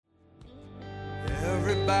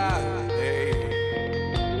everybody.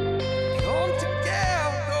 Come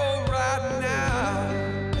together right now.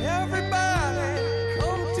 Everybody,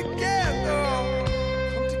 come together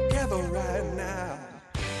right now.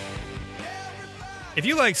 If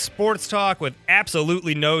you like sports talk with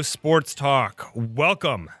absolutely no sports talk,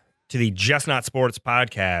 welcome to the Just Not Sports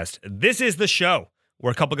podcast. This is the show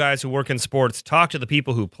where a couple guys who work in sports talk to the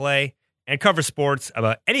people who play and cover sports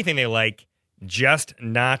about anything they like, just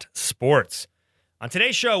not sports. On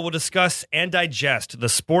today's show, we'll discuss and digest the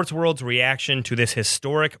sports world's reaction to this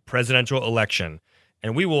historic presidential election,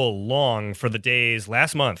 and we will long for the days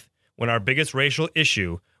last month when our biggest racial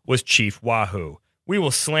issue was Chief Wahoo. We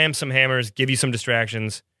will slam some hammers, give you some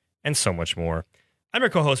distractions, and so much more. I'm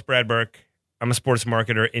your co-host, Brad Burke. I'm a sports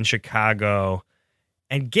marketer in Chicago,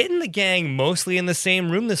 and getting the gang mostly in the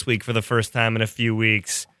same room this week for the first time in a few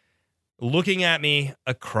weeks. Looking at me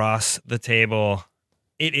across the table,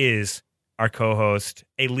 it is our co-host,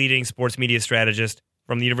 a leading sports media strategist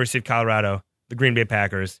from the University of Colorado, the Green Bay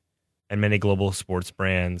Packers, and many global sports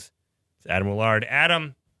brands. It's Adam Willard.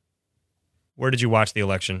 Adam, where did you watch the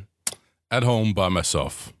election? At home by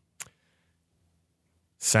myself.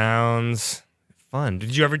 Sounds fun.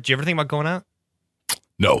 Did you ever think about going out?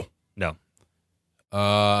 No. No.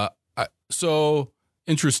 So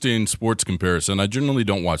interesting sports comparison. I generally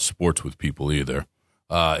don't watch sports with people either.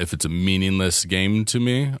 If it's a meaningless game to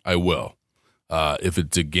me, I will. If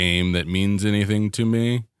it's a game that means anything to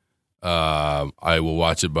me, I will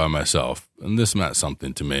watch it by myself. And this meant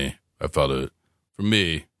something to me. I felt it. For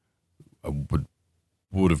me, I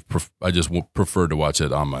just prefer to watch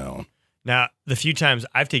it on my own. Now, the few times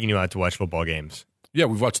I've taken you out to watch football games, yeah,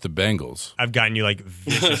 we've watched the Bengals. I've gotten you like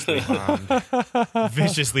viciously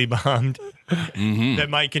bombed. Mm-hmm. That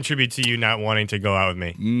might contribute to you not wanting to go out with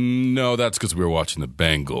me. No, that's because we were watching the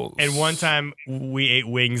Bengals. And one time we ate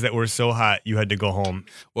wings that were so hot you had to go home.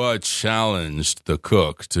 Well, I challenged the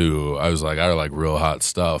cook to. I was like, I like real hot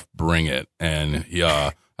stuff. Bring it. And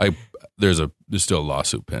yeah, there's still a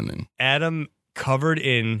lawsuit pending. Adam covered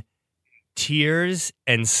in tears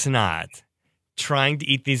and snot, trying to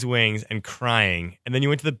eat these wings and crying. And then you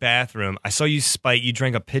went to the bathroom. I saw you spite. You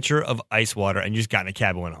drank a pitcher of ice water and you just got in a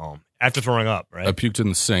cab and went home after throwing up, right? I puked in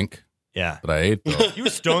the sink. Yeah. But I ate those. You were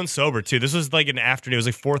stone sober, too. This was like an afternoon. It was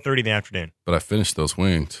like 4:30 in the afternoon. But I finished those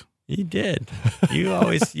wings. You did. You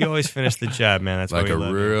always finish the job, man. That's like why we a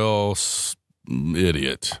love real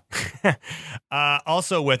idiot.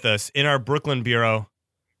 Also with us in our Brooklyn bureau,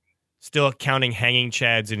 still counting hanging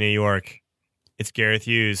chads in New York, it's Gareth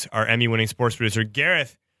Hughes, our Emmy-winning sports producer.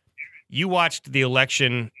 Gareth, you watched the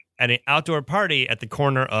election at an outdoor party at the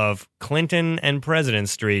corner of Clinton and President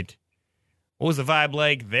Street. What was the vibe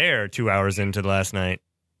like there 2 hours into last night?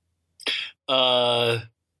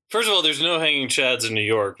 First of all, there's no hanging chads in New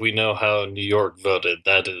York. We know how New York voted.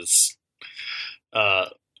 That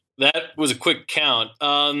was a quick count.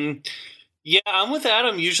 Yeah, I'm with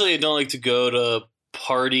Adam. Usually I don't like to go to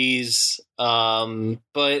parties.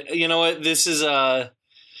 But you know what? This is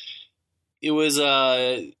it was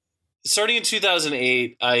starting in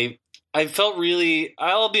 2008. I felt really,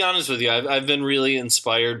 I'll be honest with you, I've been really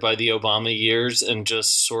inspired by the Obama years and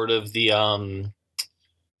just sort of the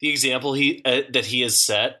example that he has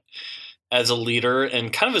set as a leader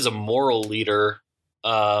and kind of as a moral leader.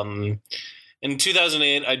 In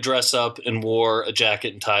 2008, I dressed up and wore a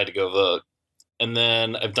jacket and tie to go vote. And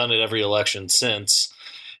then I've done it every election since.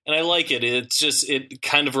 And I like it. It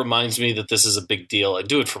kind of reminds me that this is a big deal. I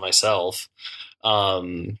do it for myself.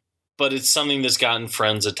 But it's something that's gotten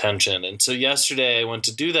friends' attention. And so yesterday I went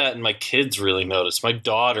to do that and my kids really noticed. My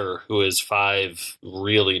daughter, who is 5,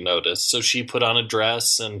 really noticed. So she put on a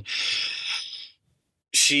dress and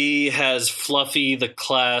she has Fluffy, the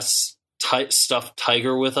class stuffed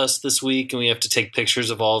tiger, with us this week. And we have to take pictures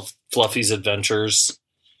of all of Fluffy's adventures.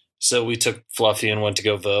 So we took Fluffy and went to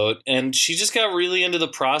go vote. And she just got really into the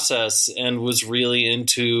process and was really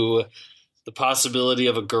into the possibility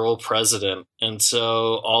of a girl president. And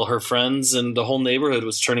so all her friends and the whole neighborhood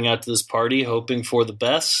was turning out to this party hoping for the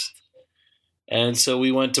best. And so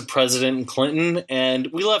we went to President Clinton and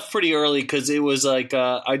we left pretty early because it was like,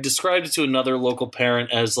 I described it to another local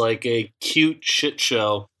parent as like a cute shit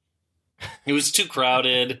show. It was too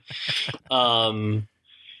crowded.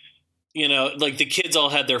 You know, like the kids all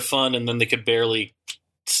had their fun and then they could barely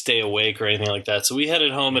stay awake or anything like that. So we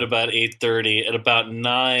headed home at about 8:30. At about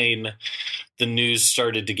 9, the news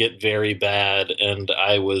started to get very bad and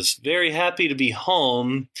I was very happy to be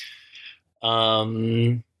home.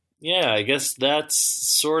 Yeah, I guess that's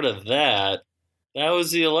sort of that. That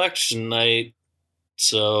was the election night.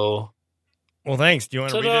 So, well, thanks. Do you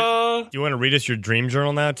want to read it? Do you want to read us your dream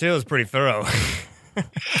journal now too? It's pretty thorough.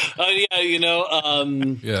 Yeah,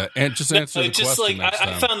 Yeah, and just answer the just question like next I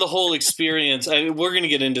time. found the whole experience. We're going to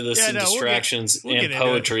get into this Yeah, in no, we'll distractions get and into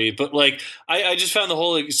poetry, but like I just found the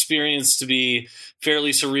whole experience to be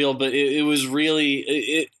fairly surreal. But it was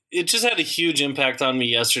really it just had a huge impact on me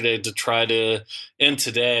yesterday to try to, and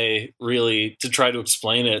today really to try to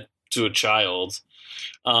explain it to a child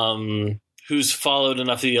who's followed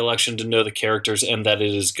enough of the election to know the characters and that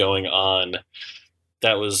it is going on.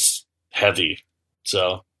 That was heavy.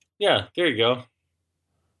 So yeah, there you go.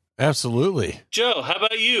 Absolutely. Joe, how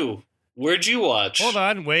about you? Where'd you watch? Hold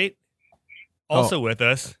on, wait. Also with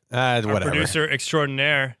us, our Whatever. producer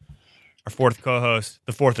extraordinaire, our fourth co-host,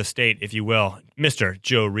 the fourth estate, if you will, Mr.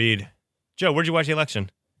 Joe Reed. Joe, where'd you watch the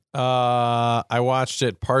election? I watched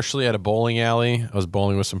it partially at a bowling alley. I was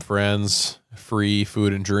bowling with some friends. Free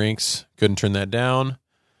food and drinks. Couldn't turn that down.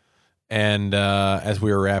 And as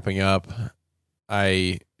we were wrapping up,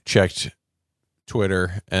 I checked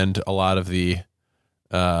Twitter, and a lot of the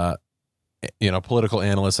political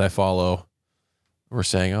analysts I follow were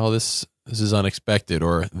saying, "Oh, this is unexpected,"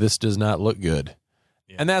 or "This does not look good."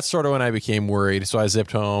 Yeah. And that's sort of when I became worried. So I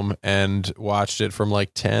zipped home and watched it from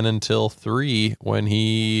like 10 until 3 when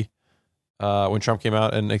Trump came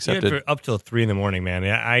out and accepted. Up till 3 a.m, man.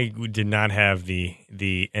 I did not have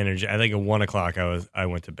the energy. I think at 1 o'clock I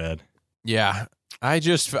went to bed. Yeah. I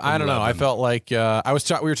don't know. I felt like we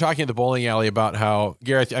were talking at the bowling alley about how,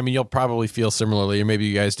 Gareth, I mean, you'll probably feel similarly, or maybe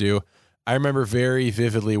you guys do. I remember very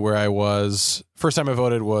vividly where I was. First time I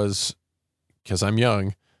voted was, because I'm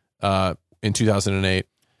young, in 2008.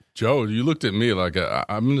 Joe, you looked at me like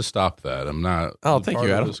I'm going to stop that. I'm not. Oh, thank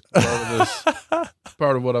you, Adam.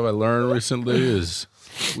 Part of what I've learned recently is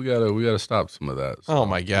we gotta stop some of that. So oh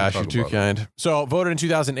my gosh, you're too kind. So voted in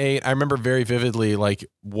 2008. I remember very vividly like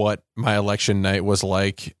what my election night was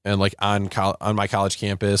like, and like on my college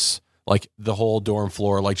campus, like the whole dorm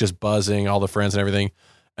floor, like just buzzing, all the friends and everything.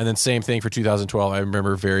 And then same thing for 2012. I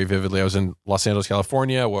remember very vividly. I was in Los Angeles,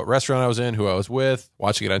 California, what restaurant I was in, who I was with,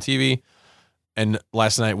 watching it on TV. And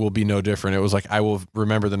last night will be no different. It was like I will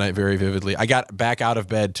remember the night very vividly. I got back out of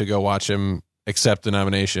bed to go watch him accept the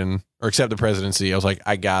nomination or accept the presidency. I was like,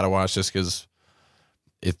 I gotta watch this because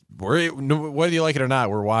whether you like it or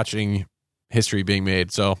not, we're watching history being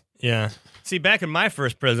made. So yeah. See, back in my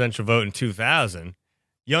first presidential vote in 2000,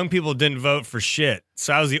 young people didn't vote for shit.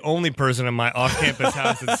 So I was the only person in my off-campus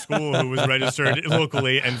house at school who was registered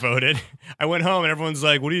locally and voted. I went home and everyone's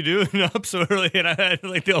like, what are you doing up so early? And I had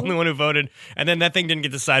like the only one who voted. And then that thing didn't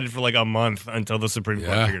get decided for like a month until the Supreme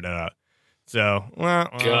Court figured it out. So,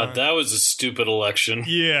 God, that was a stupid election.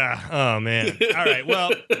 Yeah. Oh, man. All right.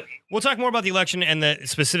 Well, we'll talk more about the election and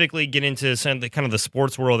specifically get into some of the kind of the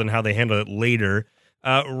sports world and how they handle it later.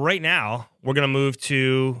 Right now, we're going to move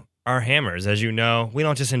to our hammers. As you know, we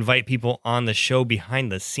don't just invite people on the show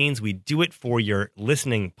behind the scenes. We do it for your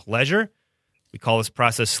listening pleasure. We call this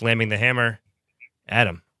process slamming the hammer.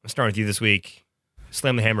 Adam, I'm starting with you this week.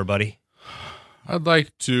 Slam the hammer, buddy. I'd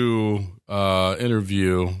like to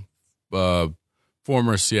interview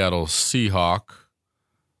former Seattle Seahawk,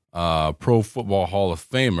 Pro Football Hall of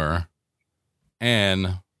Famer,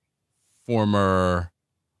 and former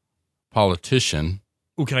politician.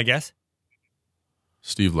 Ooh, can I guess?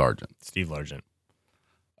 Steve Largent. Steve Largent.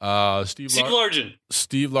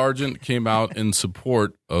 Steve Largent came out in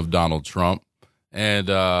support of Donald Trump. And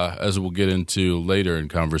as we'll get into later in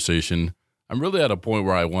conversation, I'm really at a point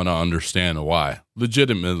where I want to understand why.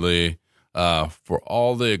 Legitimately, for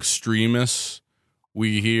all the extremists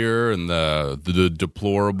we hear and the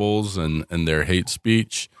deplorables and their hate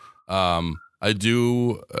speech, I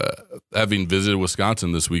do, having visited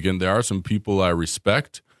Wisconsin this weekend, there are some people I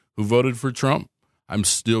respect who voted for Trump. I'm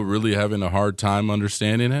still really having a hard time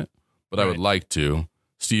understanding it, but I would like to.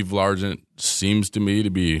 Steve Largent seems to me to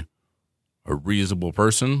be a reasonable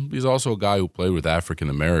person. He's also a guy who played with African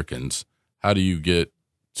Americans. How do you get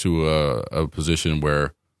to a position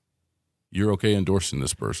where you're okay endorsing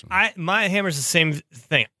this person? My hammer's the same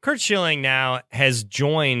thing. Curt Schilling now has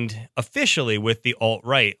joined officially with the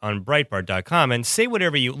alt-right on Breitbart.com, and say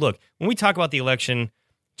whatever you look. When we talk about the election,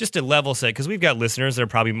 just to level set, because we've got listeners that are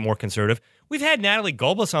probably more conservative. We've had Natalie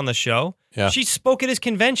Golbus on the show. Yeah. She spoke at his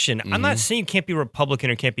convention. I'm not saying you can't be Republican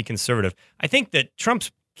or can't be conservative. I think that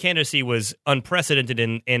Trump's candidacy was unprecedented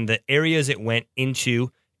in the areas it went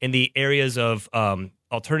into, in the areas of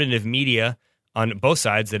alternative media on both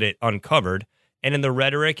sides that it uncovered, and in the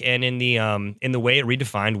rhetoric and in the way it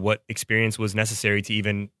redefined what experience was necessary to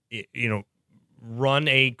even run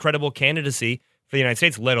a credible candidacy for the United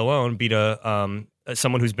States, let alone beat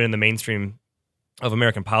someone who's been in the mainstream of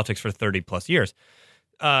American politics for 30 plus years.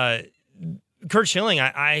 Curt Schilling,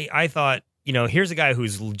 I thought here's a guy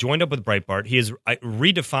who's joined up with Breitbart. He has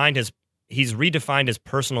redefined his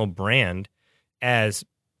personal brand as,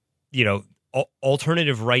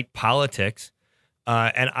 alternative right politics.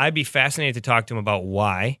 And I'd be fascinated to talk to him about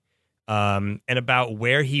why, and about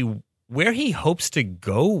where he hopes to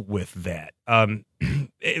go with that.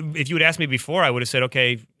 If you had asked me before, I would have said,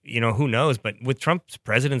 okay, who knows? But with Trump's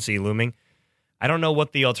presidency looming, I don't know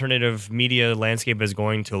what the alternative media landscape is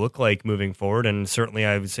going to look like moving forward. And certainly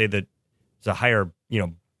I would say that there's a higher,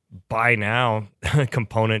 buy now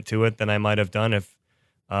component to it than I might have done if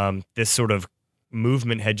this sort of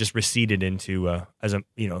movement had just receded into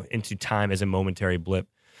into time as a momentary blip.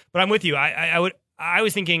 But I'm with you. I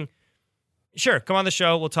was thinking, sure, come on the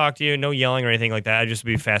show. We'll talk to you. No yelling or anything like that. I'd just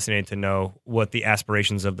be fascinated to know what the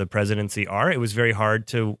aspirations of the presidency are. It was very hard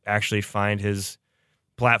to actually find his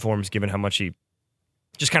platforms given how much he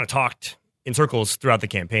just kind of talked in circles throughout the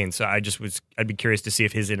campaign. So I'd be curious to see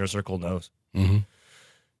if his inner circle knows. Mm-hmm.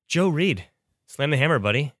 Joe Reed, slam the hammer,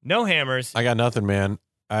 buddy. No hammers. I got nothing, man.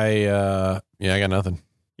 I got nothing.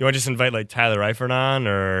 You want to just invite like Tyler Eifert on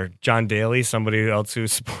or John Daly, somebody else who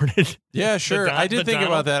supported? Yeah, sure. I did think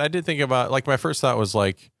about that. I did think about, like, my first thought was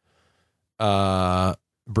like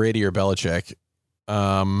Brady or Belichick.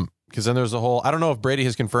 Because then there's the whole, I don't know if Brady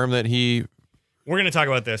has confirmed that he. We're going to talk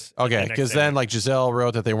about this. Okay, because then like Giselle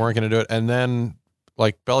wrote that they weren't going to do it. And then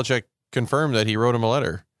like Belichick confirmed that he wrote him a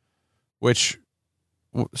letter, which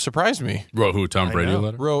surprised me. Wrote who? Tom Brady a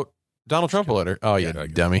letter? Wrote Donald Trump a letter. Oh, yeah,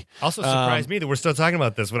 dummy. Also surprised me that we're still talking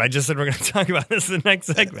about this when I just said we're going to talk about this in the next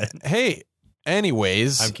segment. Hey,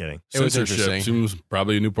 anyways. I'm kidding. It was Censorship interesting. seems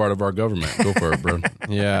probably a new part of our government. Go for it, bro.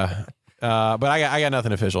 Yeah. But I got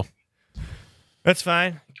nothing official. That's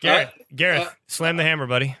fine. Gareth, slam the hammer,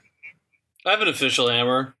 buddy. I have an official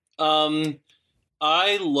hammer.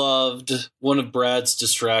 I loved one of Brad's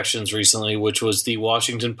distractions recently, which was the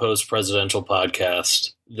Washington Post presidential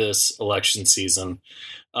podcast this election season.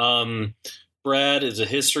 Brad is a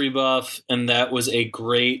history buff, and that was a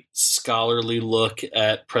great scholarly look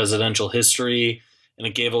at presidential history, and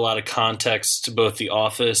it gave a lot of context to both the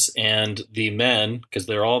office and the men, because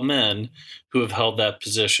they're all men, who have held that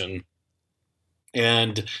position.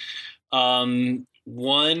 And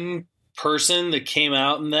one person that came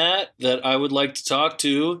out in that I would like to talk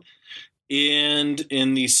to, and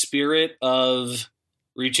in the spirit of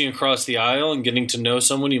reaching across the aisle and getting to know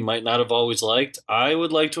someone you might not have always liked, I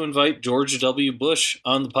would like to invite George W. Bush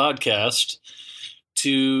on the podcast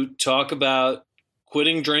to talk about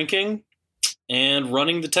quitting drinking and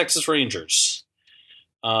running the Texas Rangers.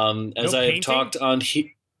 As I have talked on...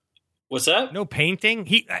 What's that? No painting.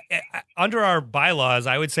 He under our bylaws,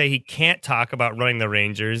 I would say he can't talk about running the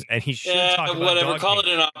Rangers, and he should talk about whatever. Call it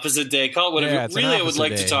an opposite day. Call it whatever. Yeah, really, I would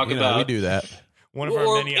like to talk about. We do that. One of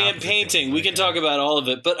our many and painting. We can talk about all of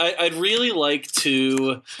it, but I'd really like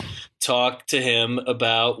to talk to him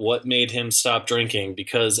about what made him stop drinking,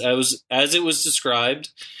 because as it was described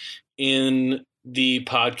in the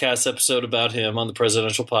podcast episode about him on the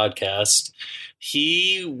presidential podcast,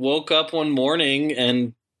 he woke up one morning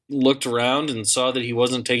and looked around and saw that he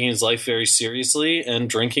wasn't taking his life very seriously, and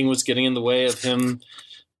drinking was getting in the way of him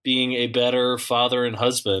being a better father and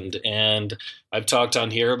husband. And I've talked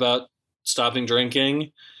on here about stopping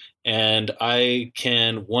drinking, and I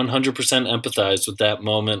can 100% empathize with that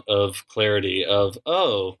moment of clarity of,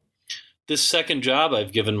 oh, this second job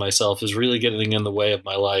I've given myself is really getting in the way of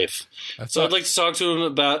my life. So I'd like to talk to him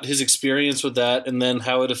about his experience with that, and then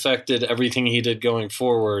how it affected everything he did going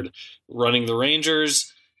forward, running the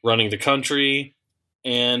Rangers, running the country,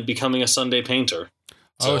 and becoming a Sunday painter.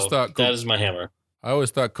 So I always thought that is my hammer. I always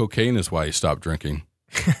thought cocaine is why he stopped drinking.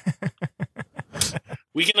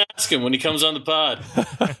 We can ask him when he comes on the pod.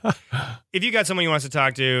 If you got someone you want us to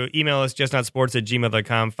talk to, email us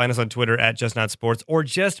justnotsports@gmail.com, find us on Twitter @justnotsports, or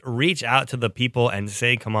just reach out to the people and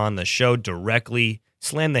say, come on the show directly.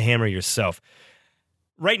 Slam the hammer yourself.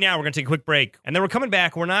 Right now, we're going to take a quick break, and then we're coming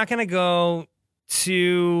back. We're not going to go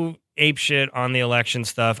to apeshit on the election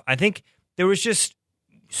stuff. I think there was just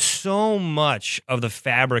so much of the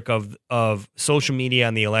fabric of social media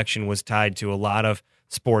and the election was tied to a lot of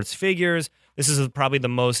sports figures. This is probably the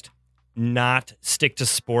most not stick to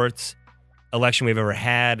sports election we've ever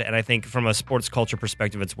had, and I think from a sports culture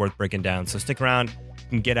perspective, it's worth breaking down. So stick around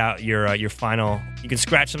and get out your final. You can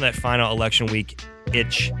scratch some of that final election week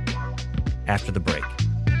itch after the break.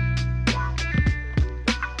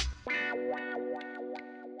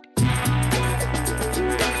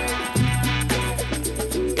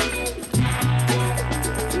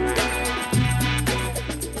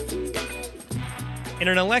 In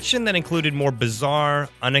an election that included more bizarre,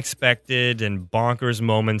 unexpected, and bonkers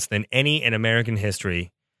moments than any in American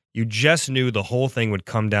history, you just knew the whole thing would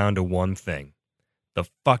come down to one thing: the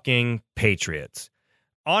fucking Patriots.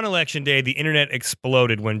 On Election Day, the internet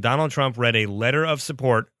exploded when Donald Trump read a letter of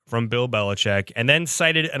support from Bill Belichick and then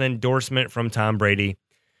cited an endorsement from Tom Brady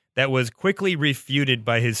that was quickly refuted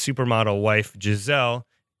by his supermodel wife, Giselle,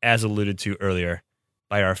 as alluded to earlier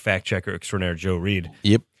by our fact checker extraordinaire, Joe Reed.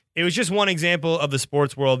 Yep. It was just one example of the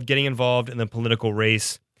sports world getting involved in the political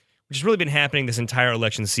race, which has really been happening this entire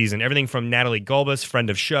election season. Everything from Natalie Gulbis, friend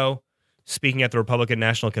of show, speaking at the Republican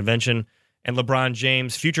National Convention, and LeBron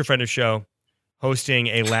James, future friend of show, hosting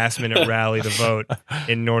a last-minute rally to vote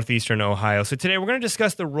in northeastern Ohio. So today we're going to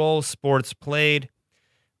discuss the role sports played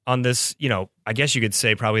on this, I guess you could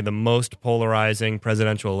say probably the most polarizing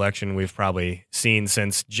presidential election we've probably seen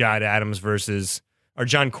since John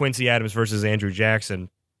Quincy Adams versus Andrew Jackson.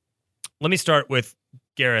 Let me start with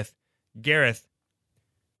Gareth. Gareth,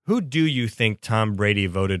 who do you think Tom Brady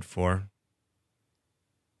voted for?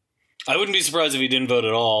 I wouldn't be surprised if he didn't vote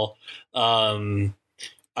at all.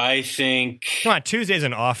 I think. Come on, Tuesday's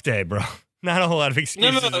an off day, bro. Not a whole lot of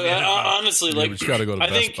excuses. No, honestly, Yeah, but you got to go to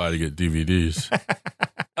Best Buy to get DVDs.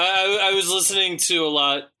 I was listening to a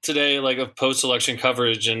lot today, like of post-election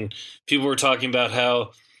coverage, and people were talking about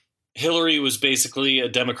how Hillary was basically a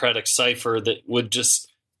Democratic cipher that would just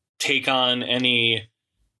take on any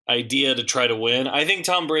idea to try to win. I think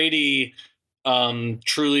Tom Brady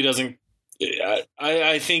truly doesn't.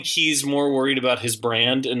 I think he's more worried about his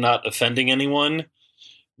brand and not offending anyone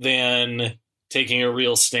than taking a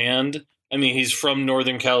real stand. I mean, he's from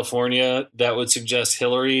Northern California. That would suggest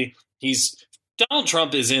Hillary. Donald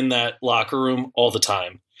Trump is in that locker room all the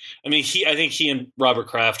time. I mean, I think he and Robert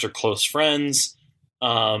Kraft are close friends.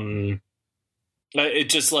 It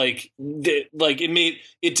just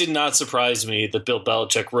it did not surprise me that Bill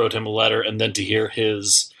Belichick wrote him a letter and then to hear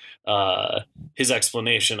his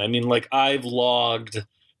explanation. I mean, I've logged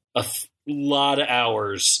a lot of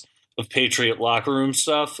hours of Patriot locker room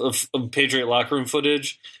stuff, of Patriot locker room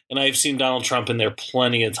footage, and I've seen Donald Trump in there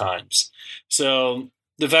plenty of times. So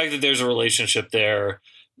the fact that there's a relationship there,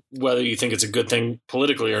 whether you think it's a good thing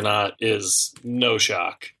politically or not, is no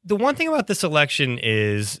shock. The one thing about this election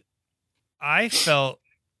is I felt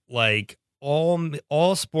like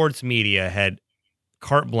all sports media had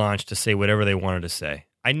carte blanche to say whatever they wanted to say.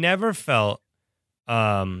 I never felt,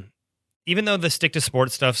 even though the stick to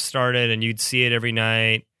sports stuff started and you'd see it every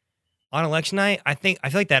night, on election night, I feel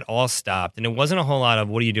like that all stopped, and it wasn't a whole lot of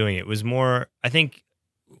what are you doing. It was more, I think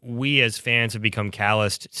we as fans have become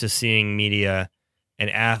calloused to seeing media and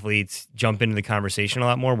athletes jump into the conversation a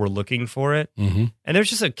lot more. We're looking for it. Mm-hmm. And there's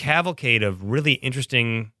just a cavalcade of really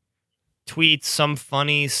interesting tweets, some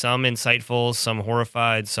funny, some insightful, some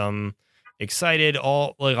horrified, some excited,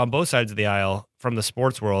 all on both sides of the aisle from the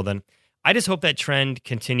sports world. And I just hope that trend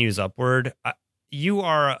continues upward. You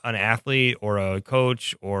are an athlete or a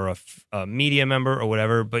coach or a media member or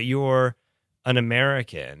whatever, but you're an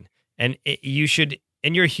American, and you should,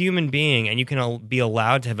 and you're a human being, and you can be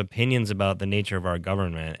allowed to have opinions about the nature of our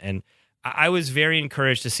government. And I was very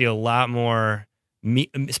encouraged to see a lot more,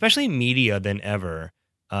 especially media than ever,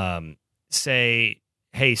 say,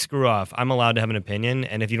 hey, screw off. I'm allowed to have an opinion,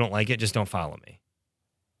 and if you don't like it, just don't follow me,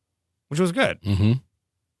 which was good. Mm-hmm.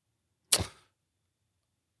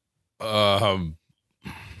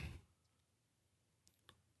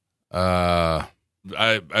 I've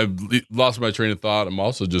lost my train of thought. I'm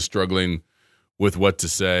also just struggling with what to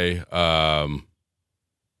say. I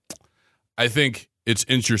think it's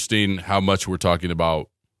interesting how much we're talking about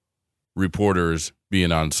reporters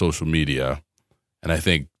being on social media. And I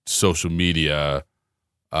think social media,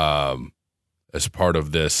 as part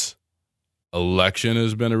of this election,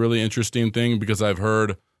 has been a really interesting thing, because I've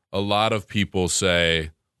heard a lot of people say,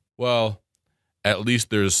 well, at least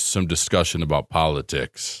there's some discussion about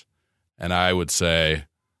politics. And I would say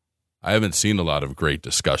I haven't seen a lot of great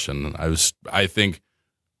discussion. I think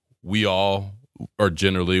we all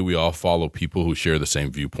follow people who share the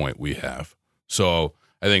same viewpoint we have. So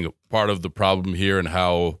I think part of the problem here and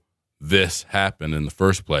how this happened in the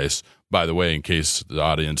first place, by the way, in case the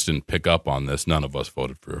audience didn't pick up on this, none of us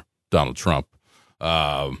voted for Donald Trump.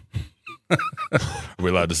 Are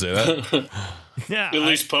we allowed to say that? Yeah, At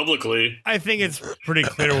least publicly. I think it's pretty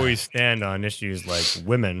clear where we stand on issues like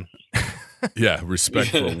women. Yeah, respect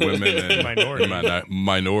for women and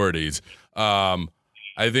minorities. I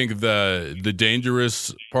think the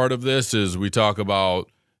dangerous part of this is we talk about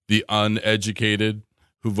the uneducated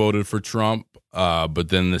who voted for Trump, but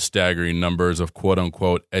then the staggering numbers of quote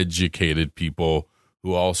unquote educated people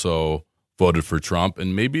who also voted for Trump.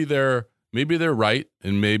 And maybe they're right,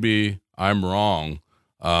 and maybe I'm wrong.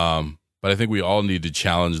 but I think we all need to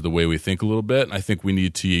challenge the way we think a little bit. And I think we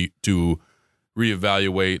need to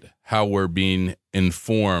reevaluate how we're being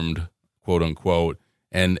informed, quote unquote,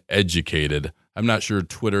 and educated. I'm not sure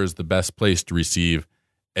Twitter is the best place to receive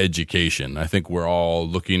education. I think we're all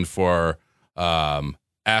looking for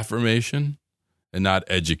affirmation and not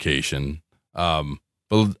education.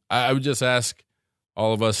 But I would just ask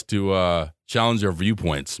all of us to challenge our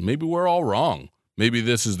viewpoints. Maybe we're all wrong. Maybe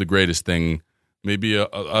this is the greatest thing. Maybe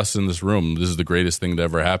us in this room, this is the greatest thing to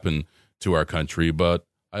ever happen to our country. But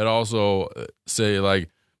I'd also say, like,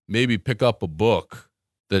 maybe pick up a book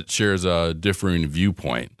that shares a differing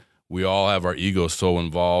viewpoint. We all have our egos so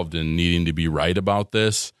involved in needing to be right about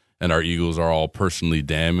this, and our egos are all personally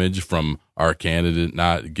damaged from our candidate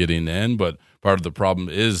not getting in. But part of the problem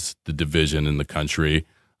is the division in the country,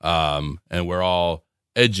 and we're all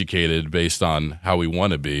educated based on how we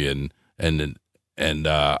want to be, and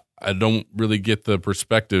I don't really get the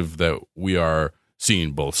perspective that we are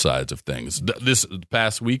seeing both sides of things. This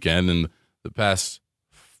past weekend and the past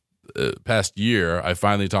year, I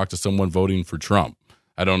finally talked to someone voting for Trump.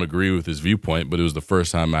 I don't agree with his viewpoint, but it was the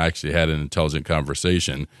first time I actually had an intelligent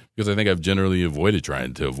conversation, because I think I've generally avoided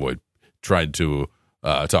trying to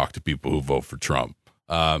talk to people who vote for Trump.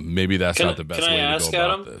 Maybe that's not the best way to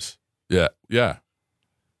go about this. Yeah.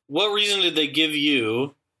 What reason did they give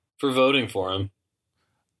you for voting for him?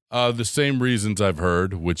 The same reasons I've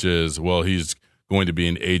heard, which is, well, he's going to be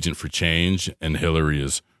an agent for change and Hillary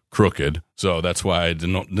is crooked. So that's why I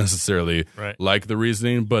didn't necessarily like the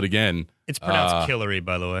reasoning. But again, it's pronounced Hillary,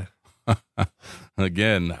 by the way.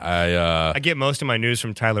 Again, I get most of my news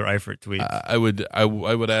from Tyler Eifert tweets. I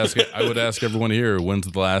would ask everyone here,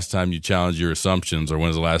 when's the last time you challenged your assumptions, or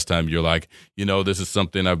when's the last time you're like, this is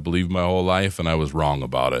something I've believed my whole life and I was wrong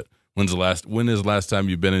about it? When is the last time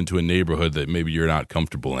you've been into a neighborhood that maybe you're not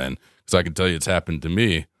comfortable in? Because I can tell you it's happened to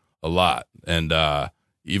me a lot. And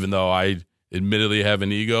even though I admittedly have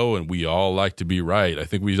an ego and we all like to be right, I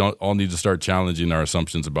think we all need to start challenging our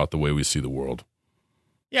assumptions about the way we see the world.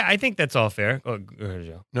 Yeah, I think that's all fair. Oh, go ahead,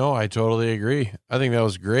 Joe. No, I totally agree. I think that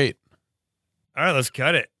was great. All right, let's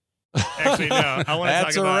cut it. Actually, no. I want to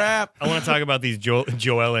That's talk about. wrap. I want to talk about these Joel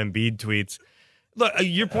Embiid tweets. Look,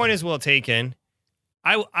 your point is well taken.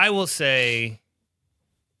 I will say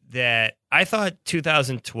that I thought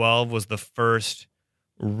 2012 was the first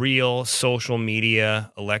real social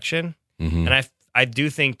media election, and I do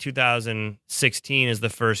think 2016 is the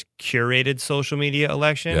first curated social media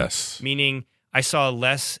election. Yes, meaning I saw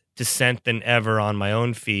less dissent than ever on my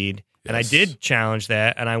own feed, and I did challenge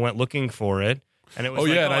that, and I went looking for it. And it was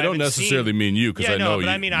and I don't necessarily mean you, because I know but you.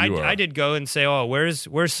 I mean, I did go and say, oh, where's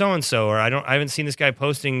so and so, or I haven't seen this guy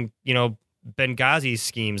posting, Benghazi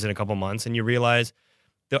schemes in a couple months, and you realize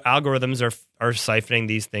the algorithms are siphoning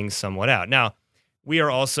these things somewhat out. Now, we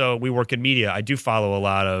work in media. I do follow a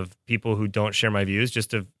lot of people who don't share my views just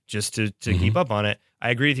to keep up on it. I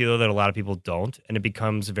agree with you, though, that a lot of people don't, and it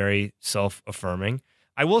becomes very self-affirming.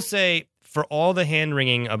 I will say, for all the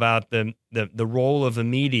hand-wringing about the role of the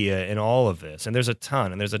media in all of this, and there's a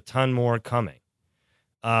ton more coming,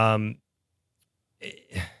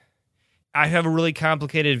 I have a really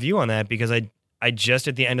complicated view on that, because I just,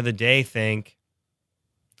 at the end of the day, think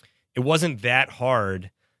it wasn't that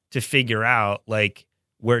hard to figure out, like,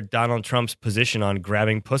 where Donald Trump's position on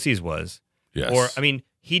grabbing pussies was. Yes. Or, I mean,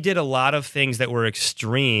 he did a lot of things that were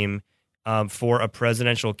extreme for a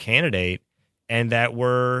presidential candidate and that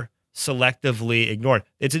were selectively ignored.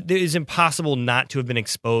 It is impossible not to have been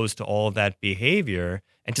exposed to all of that behavior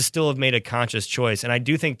and to still have made a conscious choice. And I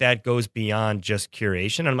do think that goes beyond just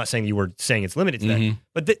curation. I'm not saying you were saying it's limited to that,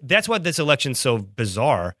 but that's why this election's so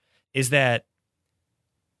bizarre, is that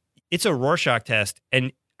it's a Rorschach test.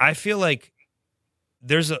 And I feel like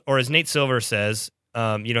or as Nate Silver says,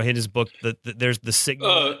 in his book, there's the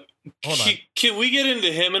signal. Hold on. Can we get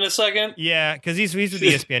into him in a second? Yeah, because he's with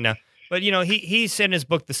ESPN now. But he said in his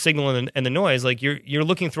book, The Signal and the Noise, like you're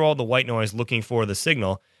looking through all the white noise, looking for the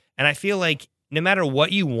signal. And I feel like no matter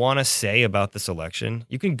what you want to say about this election,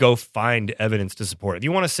 you can go find evidence to support it. If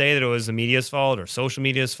you want to say that it was the media's fault or social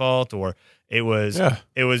media's fault, or it was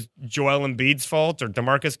Joel Embiid's fault or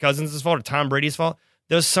DeMarcus Cousins' fault or Tom Brady's fault,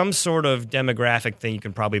 there's some sort of demographic thing you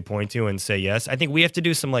can probably point to and say yes. I think we have to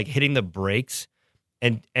do some like hitting the brakes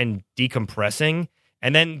and decompressing,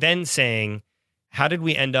 and then saying, how did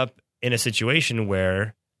we end up in a situation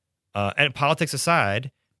where, and politics aside,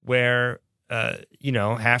 where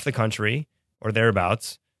half the country or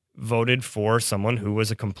thereabouts voted for someone who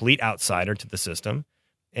was a complete outsider to the system,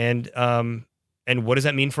 and what does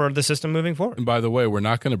that mean for the system moving forward? And by the way, we're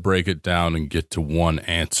not going to break it down and get to one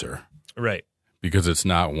answer, right? because it's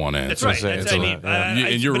not one answer. That's right. say, That's, it's I a mean, lot, yeah.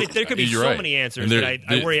 but You're- there could be you're so right. many answers And that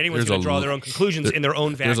I worry anyone's going to draw their own conclusions in their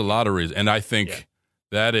own vacuum. There's a lot of reasons. And I think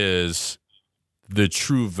that is the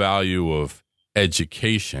true value of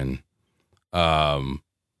education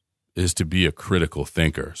is to be a critical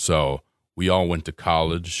thinker. So we all went to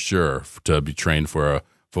college, sure, to be trained for a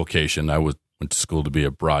vocation. I went to school to be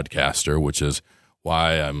a broadcaster, which is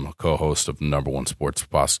why I'm a co-host of the #1 sports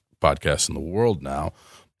podcast in the world now.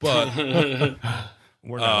 But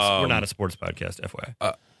We're not a sports podcast,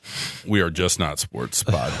 FYI. we are just not sports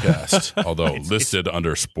podcast, although listed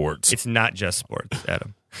under sports. It's not just sports,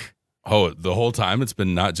 Adam. Oh, the whole time it's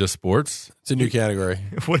been not just sports? It's a new category.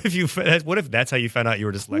 What if that's how you found out you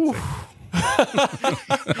were dyslexic?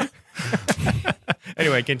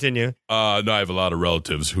 Anyway, continue. No, I have a lot of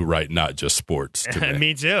relatives who write not just sports to me.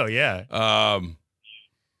 Me too, yeah.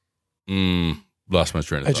 Lost my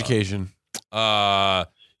train of Education. thought.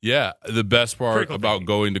 Yeah, the best part Critical about thinking.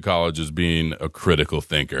 going to college is being a critical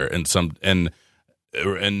thinker, and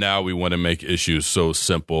now we want to make issues so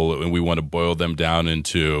simple, and we want to boil them down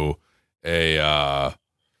into a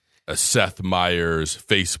Seth Meyers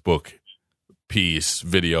Facebook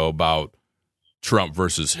video about Trump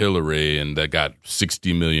versus Hillary, and that got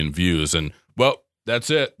 60 million views. And, well, that's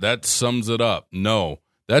it. That sums it up. No,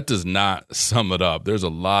 that does not sum it up. There's a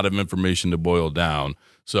lot of information to boil down.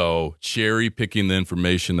 So cherry picking the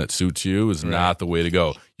information that suits you is not the way to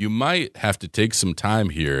go. You might have to take some time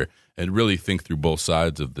here and really think through both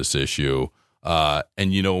sides of this issue.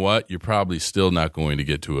 And you know what? You're probably still not going to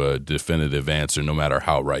get to a definitive answer, no matter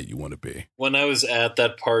how right you want to be. When I was at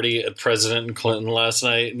that party at President and Clinton last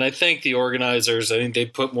night, and I thank the organizers, I think they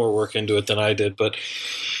put more work into it than I did. But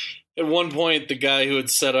at one point, the guy who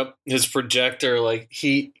had set up his projector,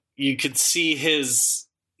 you could see his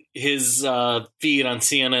feed on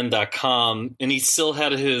CNN.com, and he still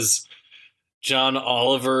had his John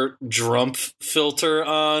Oliver Drumpf filter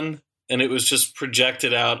on. And it was just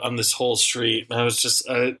projected out on this whole street. And I was just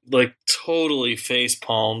totally face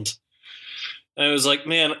palmed. And I was like,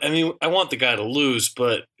 man, I mean, I want the guy to lose,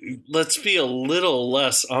 but let's be a little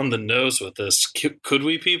less on the nose with this. Could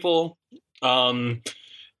we, people? And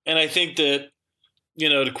I think that,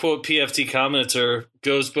 to quote PFT commenter,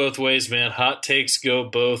 goes both ways, man. Hot takes go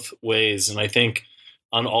both ways. And I think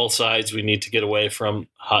on all sides, we need to get away from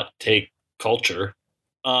hot take culture.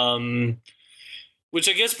 Which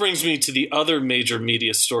I guess brings me to the other major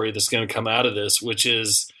media story that's going to come out of this, which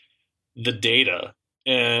is the data.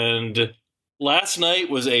 And last night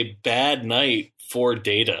was a bad night for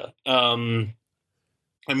data. I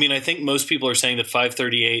think most people are saying that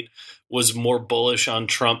 538 was more bullish on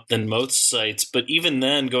Trump than most sites. But even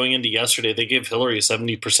then, going into yesterday, they gave Hillary a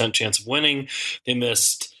 70% chance of winning. They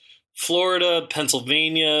missed Florida,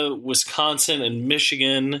 Pennsylvania, Wisconsin, and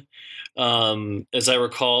Michigan, as I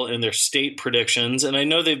recall, in their state predictions. And I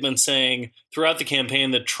know they've been saying throughout the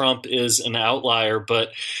campaign that Trump is an outlier,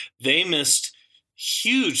 but they missed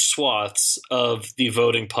huge swaths of the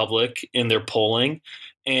voting public in their polling.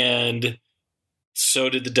 And so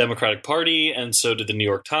did the Democratic Party, and so did the New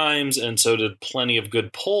York Times, and so did plenty of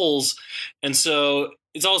good polls. And so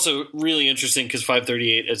it's also really interesting because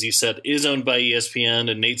 538, as you said, is owned by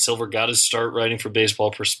ESPN, and Nate Silver got his start writing for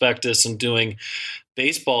Baseball Prospectus and doing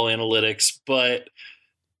baseball analytics. But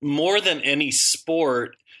more than any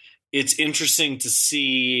sport, it's interesting to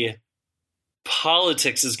see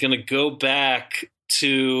politics is going to go back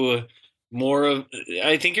to more of,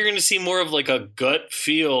 I think you're going to see more of like a gut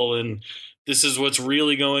feel, and this is what's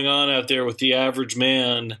really going on out there with the average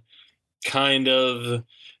man kind of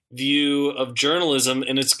view of journalism.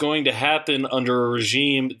 And it's going to happen under a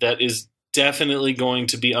regime that is definitely going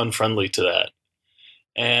to be unfriendly to that.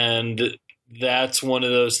 And that's one of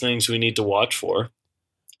those things we need to watch for.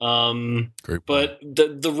 Great point. But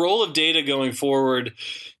the role of data going forward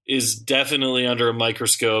is definitely under a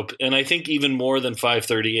microscope. And I think even more than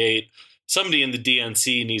 538, somebody in the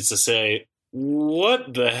DNC needs to say,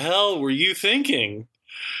 what the hell were you thinking?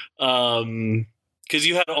 Because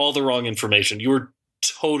you had all the wrong information. You were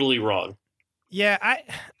totally wrong. Yeah,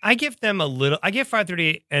 I give them a little. I give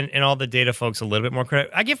 538 and all the data folks a little bit more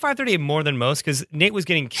credit. I give 538 more than most because Nate was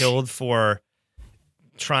getting killed for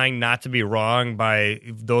trying not to be wrong by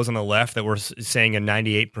those on the left that were saying a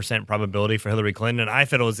 98% probability for Hillary Clinton, and I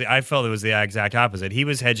felt it was the exact opposite. He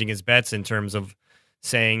was hedging his bets in terms of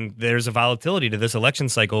saying there's a volatility to this election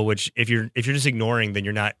cycle, which if you're just ignoring, then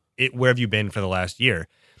you're not. Where have you been for the last year?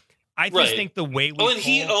 I just Right. think the way we Oh, and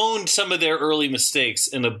he poll- owned some of their early mistakes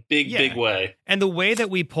in a big, Yeah. big way. and the way that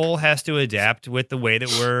we poll has to adapt with the way that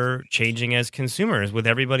we're changing as consumers, with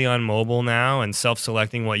everybody on mobile now and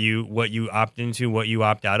self-selecting what you opt into, what you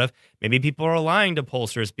opt out of. Maybe people are lying to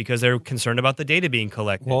pollsters because they're concerned about the data being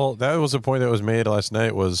collected. Well, that was a point that was made last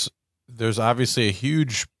night. Was there's obviously a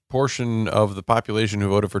huge portion of the population who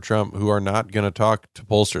voted for Trump who are not going to talk to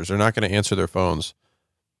pollsters. They're not going to answer their phones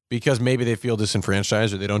because maybe they feel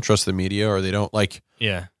disenfranchised or they don't trust the media or they don't like.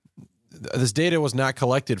 Yeah. This data was not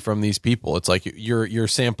collected from these people. It's like you're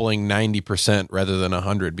sampling 90% rather than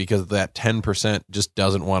 100 because that 10% just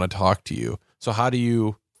doesn't want to talk to you. So how do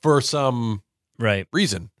you, for some Right.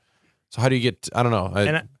 reason? So how do you get? I don't know.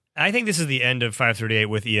 And I think this is the end of 538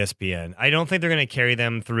 with ESPN. I don't think they're going to carry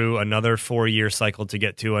them through another 4-year cycle to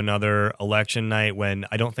get to another election night when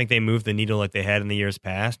I don't think they moved the needle like they had in the years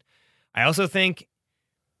past. I also think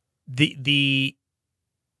the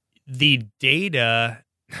data,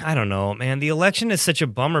 I don't know, man. The election is such a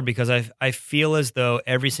bummer because I feel as though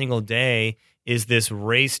every single day is this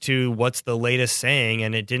race to what's the latest saying,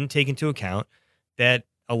 and it didn't take into account that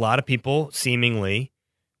a lot of people seemingly.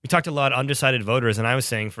 We talked a lot of undecided voters, and I was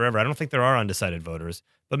saying forever, I don't think there are undecided voters,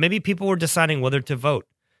 but maybe people were deciding whether to vote.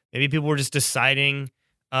 Maybe people were just deciding,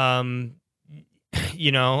 am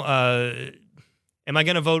I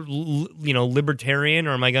going to vote, libertarian,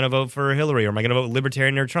 or am I going to vote for Hillary, or am I going to vote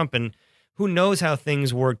libertarian or Trump? And who knows how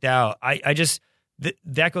things worked out.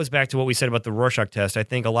 That goes back to what we said about the Rorschach test. I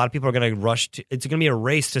think a lot of people are going to rush to, it's going to be a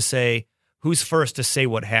race to say who's first to say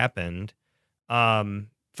what happened.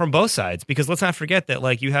 From both sides, because let's not forget that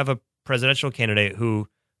like you have a presidential candidate who,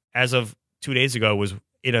 as of 2 days ago, was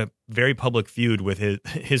in a very public feud with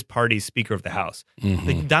his party's Speaker of the House. Mhm.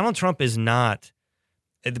 Like, Donald Trump is not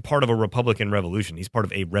part of a Republican revolution; he's part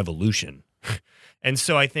of a revolution, and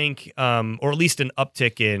so I think, or at least an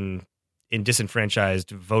uptick in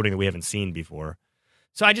disenfranchised voting that we haven't seen before.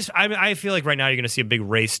 So I feel like right now you're going to see a big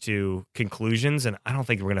race to conclusions, and I don't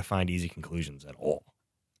think we're going to find easy conclusions at all.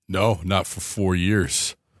 No, not for 4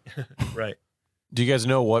 years. Right. Do you guys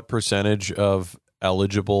know what percentage of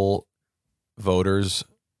eligible voters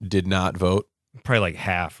did not vote? Probably like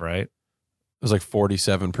half, right? It was like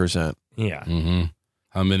 47%. Yeah. Mm-hmm.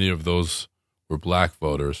 How many of those were black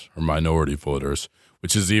voters or minority voters?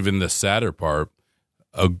 Which is even the sadder part.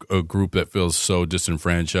 A group that feels so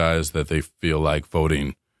disenfranchised that they feel like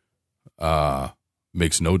voting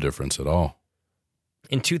makes no difference at all.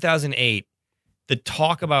 In 2008, the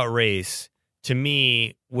talk about race, to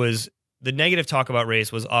me, was the negative talk about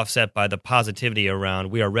race was offset by the positivity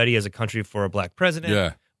around we are ready as a country for a black president.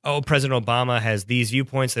 Yeah. Oh, President Obama has these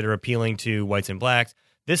viewpoints that are appealing to whites and blacks.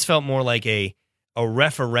 This felt more like a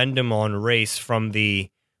referendum on race from the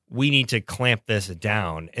we need to clamp this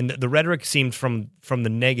down. And the rhetoric seemed from the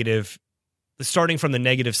negative, starting from the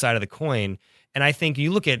negative side of the coin. And I think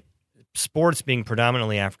you look at sports being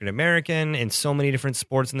predominantly African-American in so many different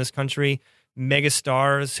sports in this country,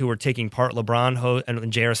 megastars who are taking part, LeBron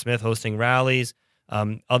and J.R. Smith hosting rallies,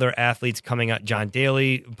 other athletes coming out, John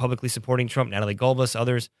Daly publicly supporting Trump, Natalie Golbus,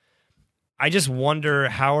 others. I just wonder,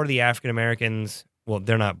 how are the African-Americans? Well,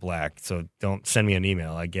 they're not black, so don't send me an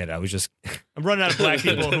email. I get it. I'm running out of black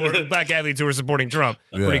people black athletes who are supporting Trump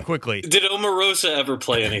pretty quickly. Did Omarosa ever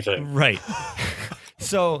play anything? Right.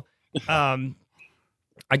 So,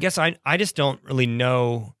 I guess I just don't really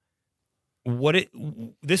know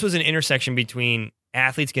this was an intersection between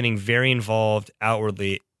athletes getting very involved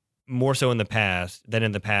outwardly, more so in the past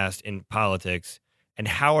in politics, and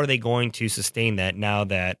how are they going to sustain that now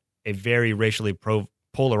that a very racially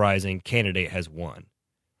polarizing candidate has won?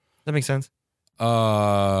 Does that make sense?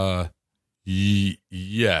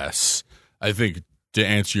 Yes. I think to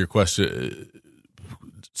answer your question,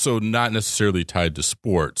 so not necessarily tied to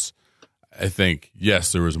sports, I think,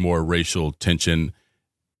 yes, there was more racial tension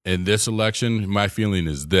in this election. My feeling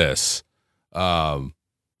is this. When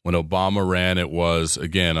Obama ran, it was,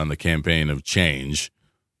 again, on the campaign of change.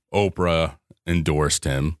 Oprah endorsed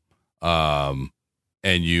him. And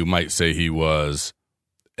you might say he was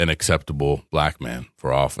an acceptable black man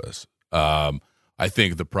for office. I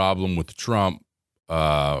think the problem with Trump,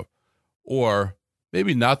 or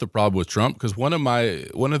maybe not the problem with Trump, because one of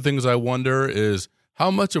the things I wonder is how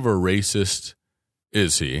much of a racist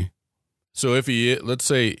is he? So if let's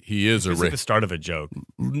say he is a This is the start of a joke.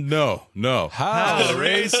 No. How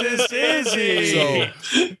racist is he? So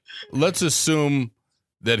let's assume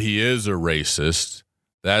that he is a racist.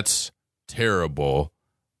 That's terrible.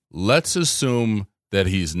 Let's assume that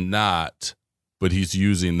he's not, but he's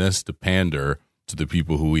using this to pander to the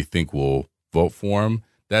people who we think will vote for him.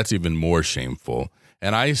 That's even more shameful.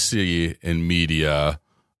 And I see in media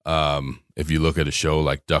If you look at a show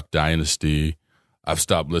like Duck Dynasty, I've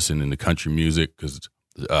stopped listening to country music because,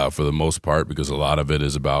 for the most part, because a lot of it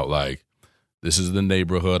is about like, this is the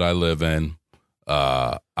neighborhood I live in.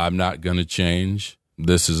 I'm not going to change.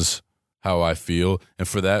 This is how I feel. And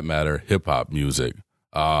for that matter, hip hop music.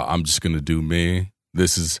 I'm just going to do me.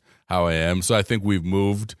 This is how I am. So I think we've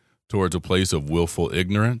moved towards a place of willful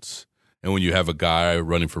ignorance. And when you have a guy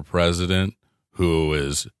running for president who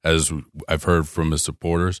is, as I've heard from his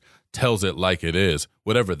supporters, tells it like it is,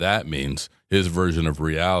 whatever that means, his version of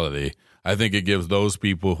reality, I think it gives those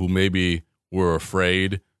people who maybe were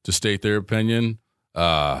afraid to state their opinion,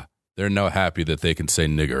 they're now happy that they can say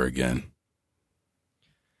nigger again.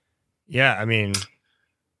 Yeah, I mean,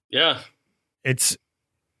 Yeah. it's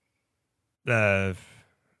I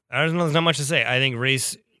don't know. There's not much to say. I think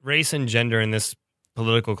race and gender in this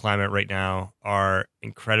political climate right now are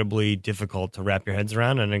incredibly difficult to wrap your heads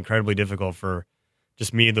around, and incredibly difficult for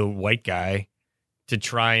just me, the white guy, to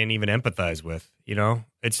try and even empathize with. You know,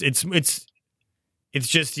 it's just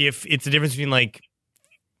if it's the difference between like,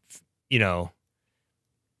 you know,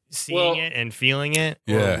 seeing it and feeling it,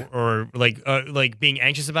 or like being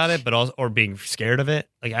anxious about it, but also or being scared of it.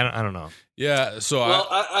 Like I don't know. Yeah. So Well,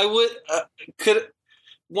 I would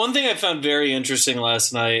one thing I found very interesting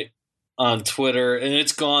last night on Twitter, and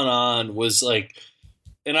it's gone on, was like,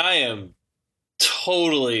 and I am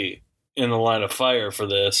totally in the line of fire for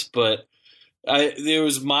this, but there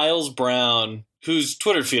was Miles Brown, whose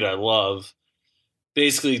Twitter feed I love,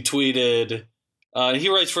 basically tweeted. He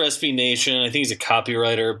writes for SB Nation. I think he's a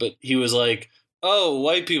copywriter, but he was like, "Oh,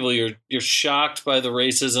 white people, you're shocked by the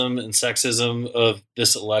racism and sexism of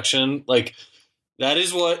this election. Like, that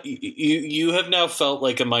is what you have now felt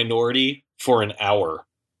like a minority for an hour."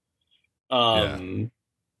 And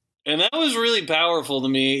that was really powerful to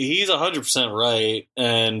me. He's 100% right.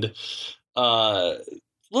 And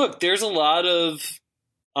look, there's a lot of,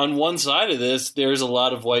 on one side of this, there's a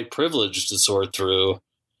lot of white privilege to sort through.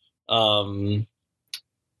 On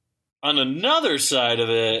another side of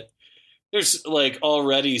it, there's like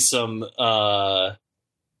already some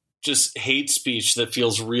just hate speech that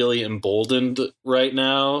feels really emboldened right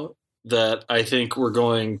now that I think we're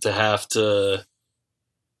going to have to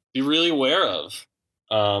be really aware of.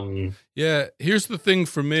 yeah, here's the thing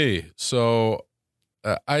for me. So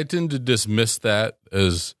I tend to dismiss that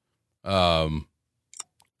as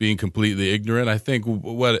being completely ignorant. I think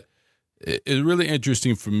what is really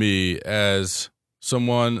interesting for me as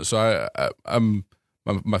someone, so I'm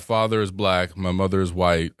my father is black, my mother is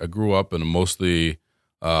white. I grew up in a mostly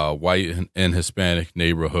white and Hispanic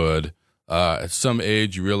neighborhood. At some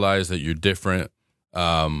age, you realize that you're different,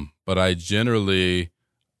 but I generally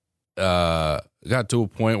got to a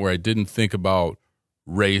point where I didn't think about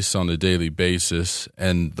race on a daily basis.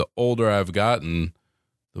 And the older I've gotten,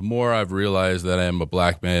 the more I've realized that I am a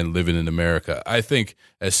black man living in America. I think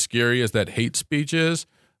as scary as that hate speech is,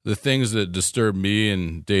 the things that disturb me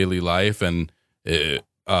in daily life, and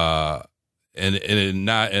not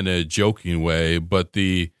in a joking way, but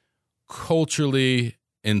the culturally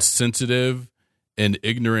insensitive and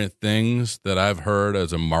ignorant things that I've heard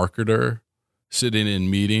as a marketer sitting in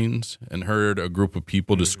meetings and heard a group of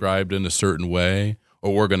people described in a certain way,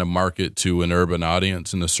 or we're going to market to an urban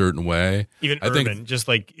audience in a certain way. Even urban, just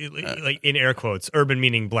like in air quotes, urban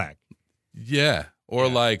meaning black. Yeah. Or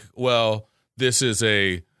like, well, this is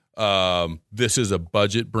a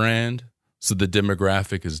budget brand, so the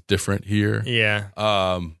demographic is different here. Yeah.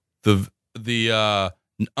 The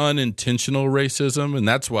unintentional racism, and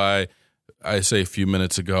that's why I say a few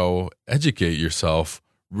minutes ago, educate yourself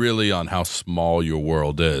really on how small your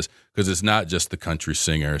world is, because it's not just the country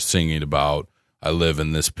singer singing about, I live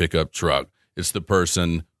in this pickup truck. It's the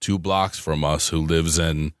person 2 blocks from us who lives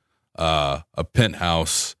in a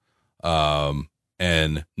penthouse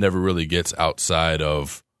and never really gets outside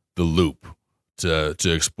of the loop to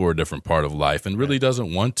explore a different part of life, and really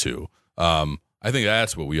doesn't want to. I think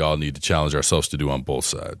that's what we all need to challenge ourselves to do on both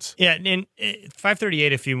sides. Yeah, and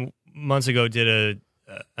 538 a few months ago did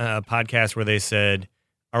a podcast where they said,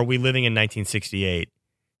 "Are we living in 1968?"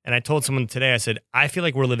 And I told someone today, I said, I feel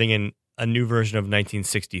like we're living in a new version of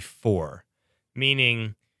 1964,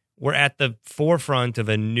 meaning we're at the forefront of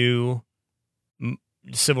a new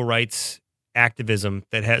civil rights activism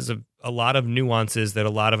that has a lot of nuances that a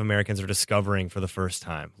lot of Americans are discovering for the first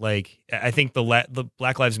time. Like, I think the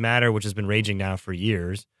Black Lives Matter, which has been raging now for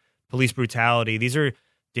years, police brutality, these are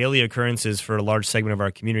daily occurrences for a large segment of our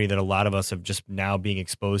community that a lot of us have just now being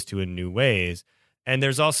exposed to in new ways. And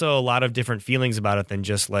there's also a lot of different feelings about it than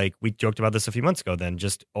just like, we joked about this a few months ago, than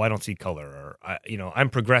just, oh, I don't see color, or, I'm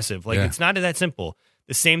progressive. Like, It's not that simple.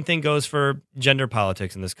 The same thing goes for gender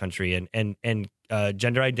politics in this country and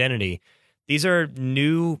gender identity. These are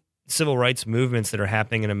new civil rights movements that are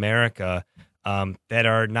happening in America that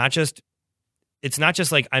are not just, it's not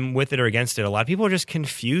just like I'm with it or against it. A lot of people are just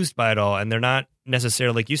confused by it all, and they're not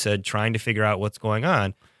necessarily, like you said, trying to figure out what's going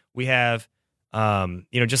on. We have,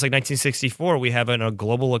 just like 1964, we have a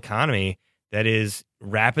global economy that is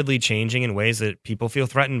rapidly changing in ways that people feel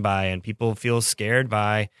threatened by and people feel scared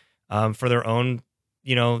by for their own,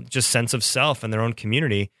 just sense of self and their own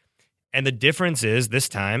community. And the difference is this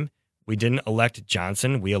time we didn't elect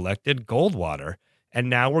Johnson, we elected Goldwater. And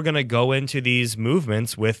now we're going to go into these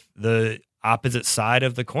movements with the opposite side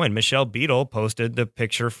of the coin. Michelle Beadle posted the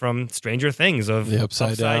picture from Stranger Things of the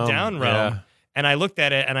upside down realm. Yeah. And I looked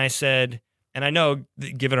at it and I said, and I know,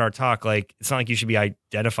 given our talk, like, it's not like you should be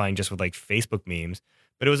identifying just with like Facebook memes,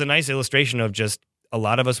 but it was a nice illustration of just a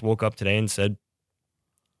lot of us woke up today and said,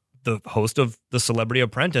 the host of The Celebrity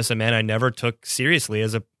Apprentice, a man I never took seriously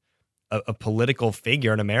as a political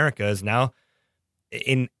figure in America, is now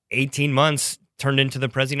in 18 months turned into the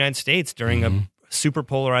president of the United States during a super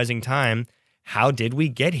polarizing time. How did we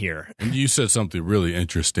get here? And you said something really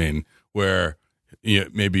interesting where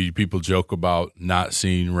maybe people joke about not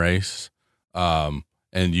seeing race. And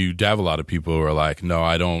you have a lot of people who are like, no,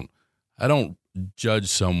 I don't judge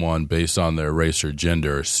someone based on their race or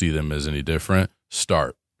gender or see them as any different.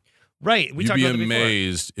 Start. Right. You'd be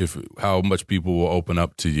amazed if how much people will open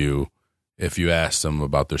up to you if you ask them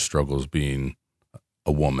about their struggles being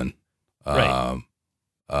a woman, right.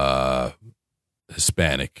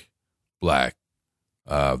 Hispanic, Black,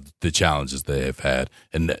 the challenges they have had.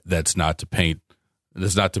 And that's not to paint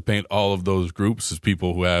all of those groups as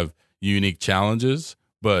people who have unique challenges,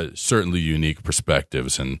 but certainly unique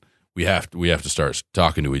perspectives. And we have to start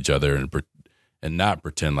talking to each other and not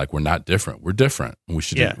pretend like we're not different. We're different. And we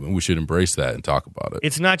should embrace that and talk about it.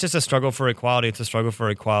 It's not just a struggle for equality. It's a struggle for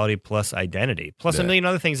equality plus identity, plus a million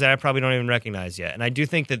other things that I probably don't even recognize yet. And I do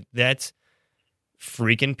think that that's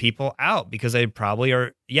freaking people out because they probably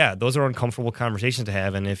are. Yeah, those are uncomfortable conversations to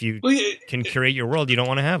have. And if you can curate your world, you don't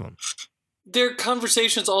want to have them. There are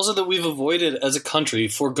conversations also that we've avoided as a country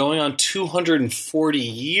for going on 240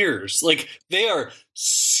 years. Like, they are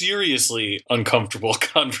seriously uncomfortable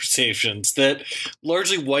conversations that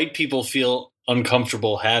largely white people feel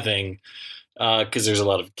uncomfortable having because there's a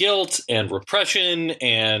lot of guilt and repression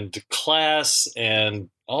and class and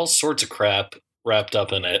all sorts of crap wrapped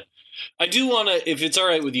up in it. I do want to, if it's all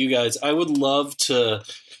right with you guys, I would love to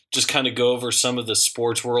just kind of go over some of the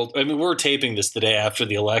sports world. I mean, we're taping this the day after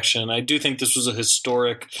the election. I do think this was a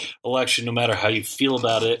historic election, no matter how you feel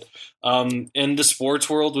about it. And the sports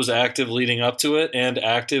world was active leading up to it and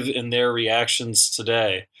active in their reactions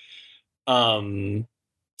today. So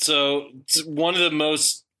one of the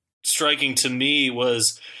most striking to me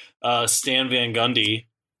was Stan Van Gundy,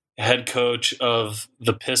 head coach of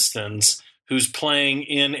the Pistons, who's playing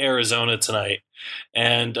in Arizona tonight.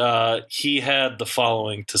 And he had the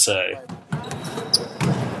following to say.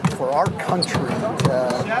 For our country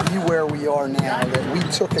to be where we are now, that we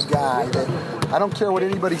took a guy that, I don't care what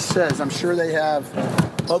anybody says, I'm sure they have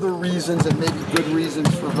other reasons and maybe good reasons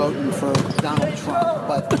for voting for Donald Trump,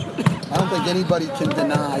 but I don't think anybody can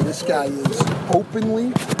deny this guy is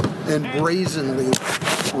openly and brazenly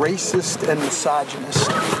racist and misogynist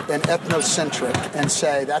and ethnocentric, and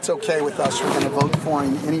say that's okay with us, we're going to vote for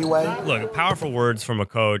him anyway. Look, powerful words from a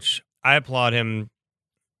coach. I applaud him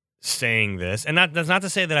saying this, and that's not to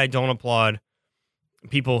say that I don't applaud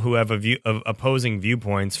people who have opposing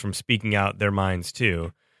viewpoints from speaking out their minds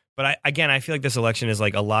too. But I feel like this election is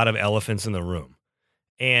like a lot of elephants in the room,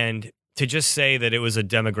 and to just say that it was a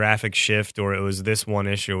demographic shift or it was this one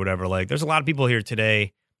issue or whatever, like there's a lot of people here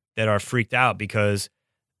today that are freaked out because,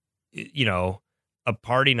 a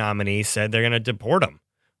party nominee said they're going to deport him,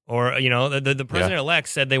 or the president-elect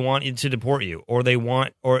said they want to deport you, or they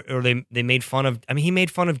want, or they made fun of. I mean, he made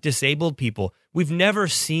fun of disabled people. We've never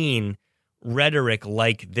seen rhetoric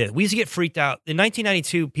like this. We used to get freaked out in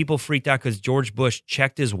 1992. People freaked out because George Bush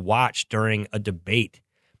checked his watch during a debate,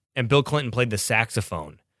 and Bill Clinton played the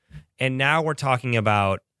saxophone. And now we're talking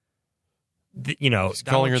about. He's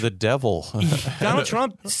calling her the devil. Donald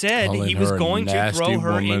Trump said he was going to throw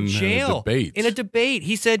her in jail in a debate.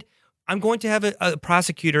 He said, I'm going to have a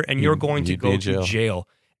prosecutor and you're going to go to jail.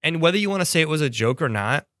 And whether you want to say it was a joke or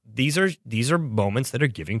not, these are moments that are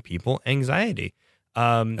giving people anxiety.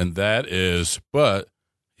 And that is, but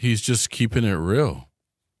he's just keeping it real.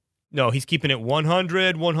 No, he's keeping it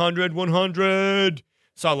 100, 100, 100.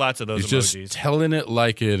 Saw lots of those emojis. Just telling it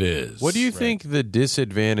like it is. What do you think the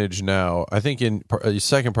disadvantage now? I think in the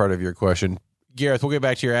second part of your question, Gareth, we'll get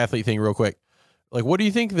back to your athlete thing real quick. like, what do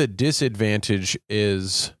you think the disadvantage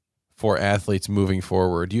is for athletes moving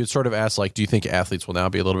forward? You had sort of asked, like, do you think athletes will now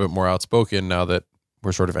be a little bit more outspoken now that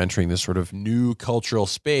we're sort of entering this sort of new cultural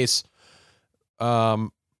space?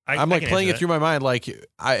 I'm like playing it through my mind. Like,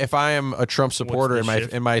 if I am a Trump supporter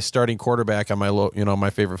and my starting quarterback on my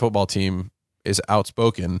favorite football team is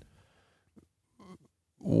outspoken,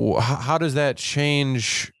 how does that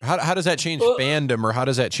change? How does that change fandom, or how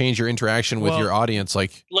does that change your interaction with your audience?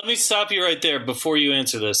 Like, let me stop you right there before you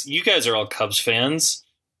answer this. You guys are all Cubs fans.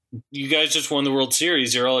 You guys just won the World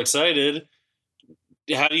Series. You're all excited.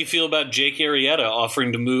 How do you feel about Jake Arrieta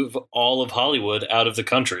offering to move all of Hollywood out of the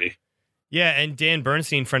country? Yeah, and Dan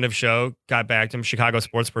Bernstein, friend of show, got back to him, Chicago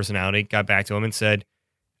sports personality, got back to him and said,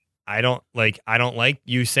 I don't like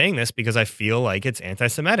you saying this because I feel like it's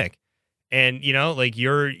anti-Semitic. And, like,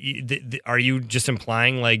 are you just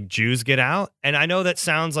implying like Jews get out? And I know that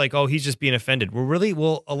sounds like, oh, he's just being offended.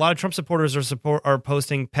 Well, a lot of Trump supporters are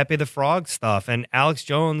posting Pepe the Frog stuff. And Alex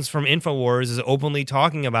Jones from InfoWars is openly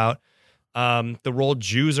talking about the role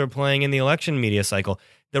Jews are playing in the election media cycle.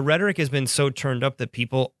 The rhetoric has been so turned up that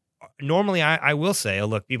people normally, I will say, oh,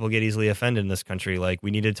 look, people get easily offended in this country. Like,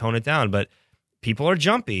 we need to tone it down, but people are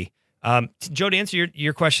jumpy. Joe, to answer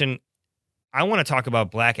your question, I want to talk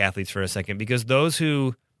about black athletes for a second, because those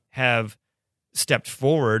who have stepped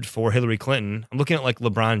forward for Hillary Clinton, I'm looking at like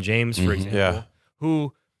LeBron James, for example,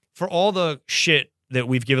 who, for all the shit that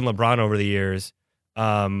we've given LeBron over the years,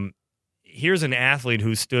 here's an athlete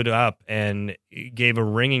who stood up and gave a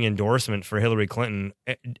ringing endorsement for Hillary Clinton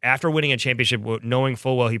after winning a championship, knowing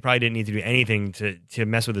full well he probably didn't need to do anything to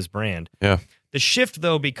mess with his brand. Yeah. The shift,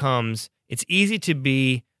 though, becomes it's easy to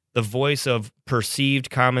be the voice of perceived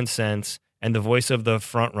common sense and the voice of the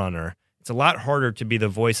front runner. It's a lot harder to be the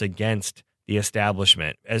voice against the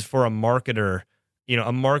establishment. As for a marketer,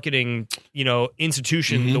 a marketing,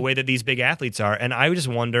 institution, the way that these big athletes are. And I just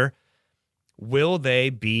wonder, will they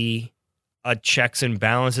be a checks and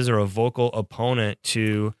balances or a vocal opponent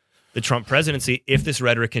to the Trump presidency if this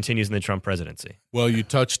rhetoric continues in the Trump presidency? Well, you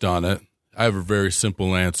touched on it. I have a very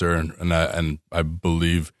simple answer, and I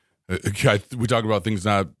believe we talk about things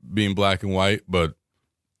not being black and white, but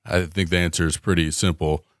I think the answer is pretty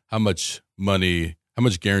simple. How much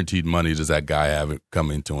guaranteed money does that guy have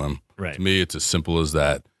coming to him? Right. To me, it's as simple as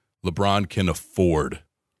that. LeBron can afford,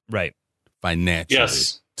 right, financially,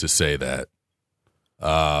 to say that.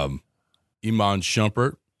 Iman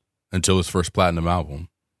Shumpert, until his first platinum album,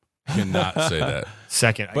 cannot say that.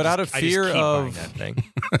 Second, but out of fear of that thing.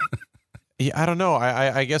 Yeah, I don't know.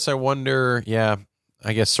 I guess I wonder. Yeah,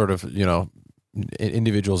 I guess sort of,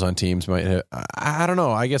 individuals on teams might. I don't know.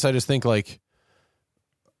 I guess I just think like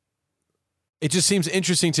it just seems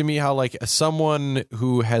interesting to me how like someone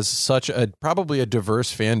who has such probably a diverse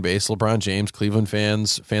fan base, LeBron James, Cleveland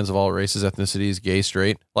fans of all races, ethnicities, gay,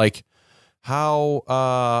 straight, like how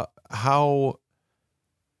I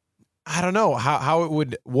don't know how it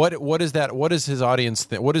would, what is that? What is his audience?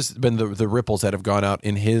 What has been the ripples that have gone out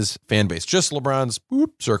in his fan base? Just LeBron's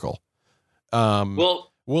circle.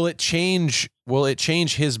 Will it change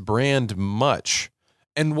his brand much?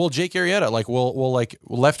 And will Jake Arrieta, like, will like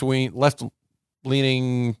left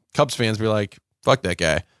leaning Cubs fans be like, fuck that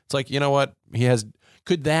guy? It's like, you know what?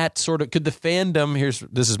 Could the fandom,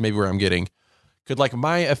 this is maybe where I'm getting, could like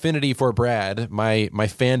my affinity for Brad, my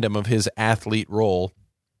fandom of his athlete role,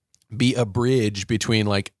 be a bridge between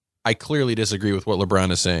like, I clearly disagree with what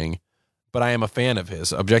LeBron is saying, but I am a fan of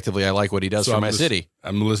his. Objectively, I like what he does for my city.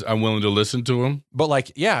 I'm willing to listen to him. But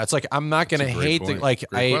like, yeah, it's like, I'm not going to hate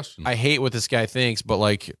I hate what this guy thinks, but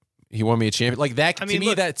like, he won me a champion. Like that, to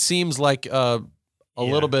me, that seems like a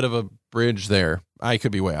little bit of a bridge there. I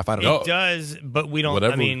could be way off. I don't know. It does, but we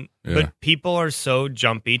don't. But people are so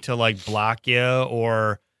jumpy to like block you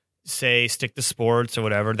or say stick to sports or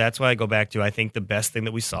whatever. That's why I go back to, I think the best thing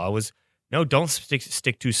that we saw was, no, don't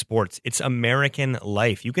stick to sports. It's American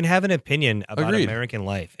life. You can have an opinion about American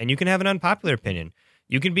life, and you can have an unpopular opinion.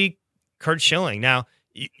 You can be Kurt Schilling. Now,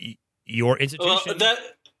 your institution,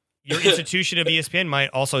 your institution of ESPN might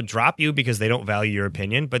also drop you because they don't value your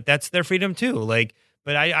opinion, but that's their freedom too. Like,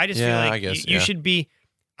 but I just feel like you should be.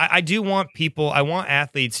 I do want people. I want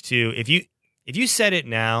athletes to. If you said it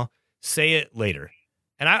now, say it later.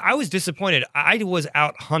 And I was disappointed. I was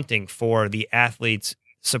out hunting for the athletes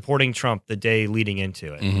supporting Trump the day leading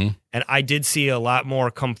into it. Mm-hmm. And I did see a lot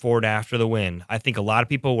more come forward after the win. I think a lot of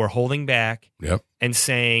people were holding back and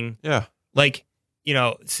saying, oh,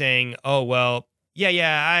 well,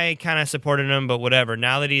 I kind of supported him, but whatever.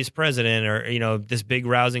 Now that he's president or, this big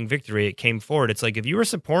rousing victory, it came forward. It's like, if you were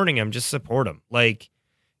supporting him, just support him. Like,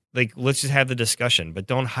 Like, let's just have the discussion, but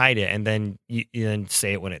don't hide it and then you then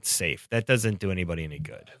say it when it's safe. That doesn't do anybody any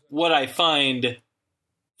good. What I find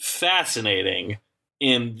fascinating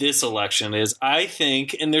in this election is I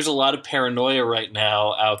think, and there's a lot of paranoia right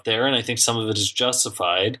now out there, and I think some of it is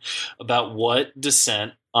justified, about what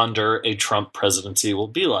dissent under a Trump presidency will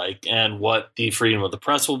be like and what the freedom of the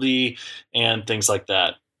press will be and things like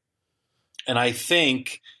that. And I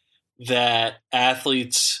think that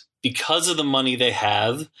athletes, because of the money they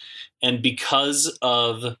have and because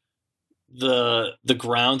of the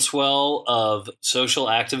groundswell of social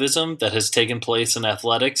activism that has taken place in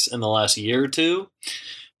athletics in the last year or two,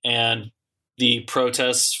 and the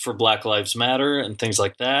protests for Black Lives Matter and things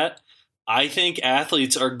like that, I think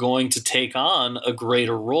athletes are going to take on a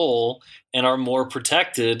greater role and are more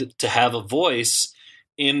protected to have a voice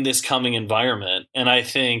in this coming environment. And I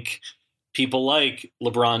think people like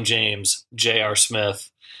LeBron James, J.R. Smith,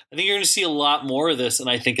 I think you're going to see a lot more of this, and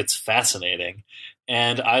I think it's fascinating.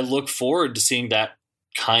 And I look forward to seeing that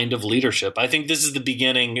kind of leadership. I think this is the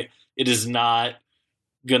beginning. It is not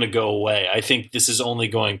going to go away. I think this is only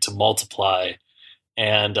going to multiply.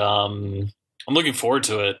 And I'm looking forward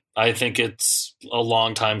to it. I think it's a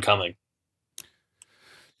long time coming.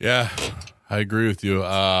 Yeah, I agree with you.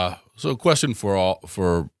 So a question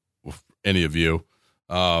for any of you.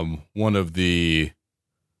 One of the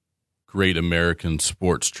great American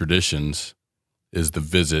sports traditions is the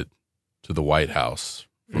visit to the White House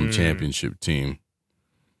from championship team.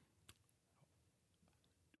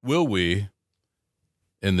 Will we,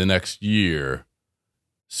 in the next year,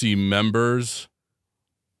 see members,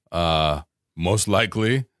 most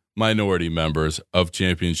likely minority members of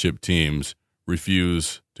championship teams,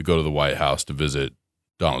 refuse to go to the White House to visit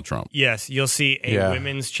Donald Trump? Yes, you'll see a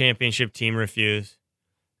women's championship team refuse,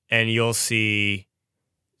 and you'll see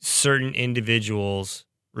certain individuals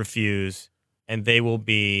refuse, and they will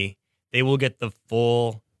get the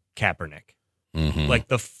full Kaepernick. Mm-hmm. Like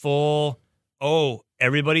the full,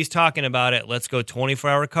 everybody's talking about it. Let's go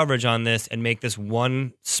 24-hour coverage on this and make this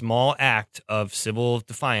one small act of civil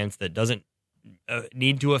defiance that doesn't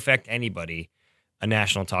need to affect anybody a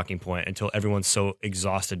national talking point until everyone's so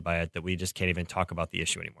exhausted by it that we just can't even talk about the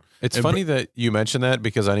issue anymore. It's funny that you mentioned that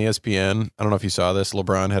because on ESPN, I don't know if you saw this,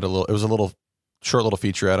 LeBron had it was a short little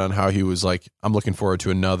featurette on how he was like, I'm looking forward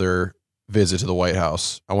to another visit to the White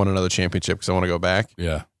House. I want another championship because I want to go back.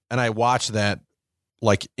 Yeah. And I watched that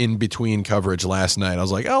like in between coverage last night. I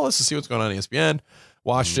was like, let's just see what's going on ESPN.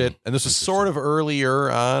 Watched it. And this was sort of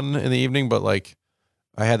earlier on in the evening, but like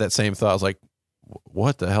I had that same thought. I was like,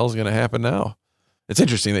 what the hell's going to happen now? It's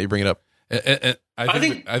interesting that you bring it up. And I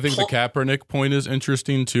think the Kaepernick point is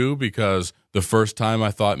interesting too, because the first time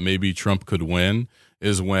I thought maybe Trump could win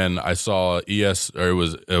is when I saw it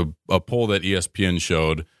was a poll that ESPN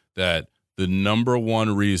showed that the number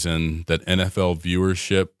one reason that NFL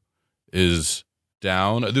viewership is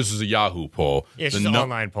down. This is a Yahoo poll. Yeah, it's just an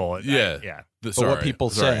online poll. Yeah. But what people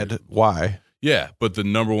said, why? Yeah, but the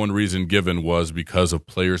number one reason given was because of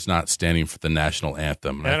players not standing for the national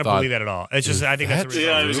anthem. And I don't believe that at all. It's just I think that's a result.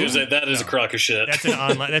 Yeah, I was going to say that is a crock of shit. That's an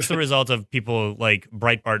online. That's the result of people like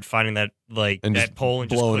Breitbart finding that that poll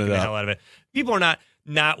and just blowing clicking it the up. hell out of it. People are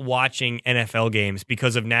not watching NFL games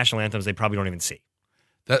because of national anthems they probably don't even see.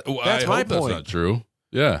 That's my point. That's not true.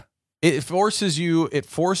 Yeah, it forces you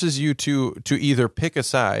to either pick a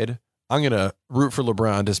side. I'm gonna root for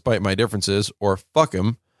LeBron despite my differences, or fuck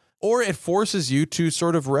him. Or it forces you to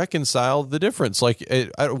sort of reconcile the difference. Like,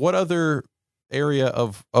 what other area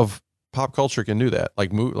of pop culture can do that?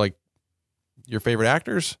 Like your favorite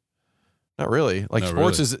actors? Not really. Like, Not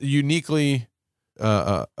sports really. is uniquely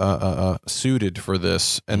suited for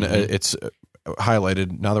this, and it's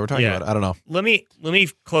highlighted now that we're talking about it. I don't know. Let me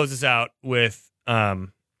close this out with by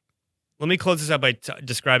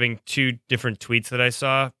describing two different tweets that I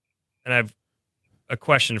saw, and I have a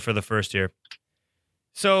question for the first here.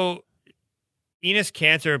 So, Enos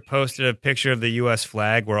Cantor posted a picture of the U.S.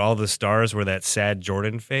 flag where all the stars were that sad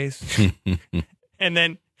Jordan face. And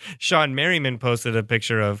then Sean Merriman posted a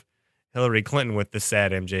picture of Hillary Clinton with the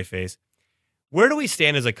sad MJ face. Where do we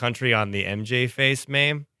stand as a country on the MJ face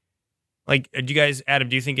meme? Like, do you guys, Adam,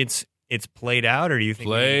 do you think it's played out, or do you think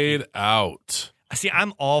played out? See,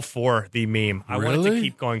 I'm all for the meme. I want it to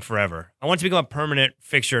keep going forever. I want it to become a permanent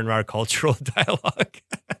fixture in our cultural dialogue.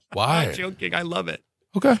 Why? I'm not joking. I love it.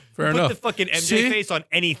 Okay, fair enough. Put the fucking MJ face on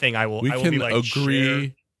anything. I will. We I will can be like, agree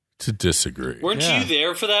share. to disagree. Weren't you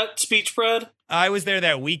there for that speech, Brad? I was there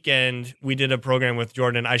that weekend. We did a program with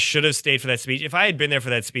Jordan. I should have stayed for that speech. If I had been there for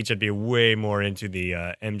that speech, I'd be way more into the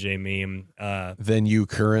MJ meme than you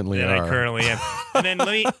currently than are. I currently am. And then let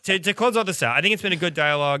me to close all this out. I think it's been a good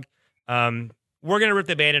dialogue. we're going to rip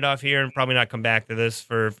the Band-Aid off here and probably not come back to this.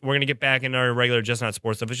 We're going to get back in our regular Just Not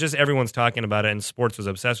Sports stuff. It's just everyone's talking about it, and sports was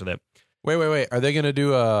obsessed with it. Wait. Are they going to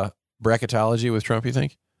do a bracketology with Trump, you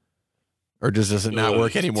think? Or does it not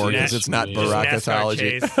work anymore because it's not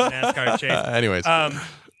bracketology? NASCAR chase. Anyways.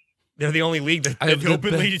 They're the only league that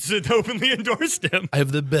openly endorsed him. I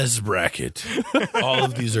have the best bracket. All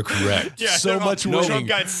of these are correct. Yeah, so much winning. Trump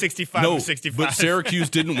got 65 65. But Syracuse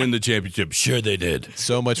didn't win the championship. Sure they did.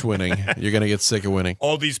 So much winning. You're going to get sick of winning.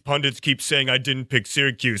 All these pundits keep saying I didn't pick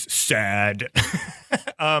Syracuse. Sad.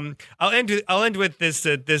 I'll end with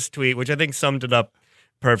this tweet, which I think summed it up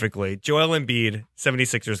perfectly. Joel Embiid,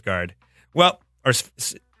 76ers guard.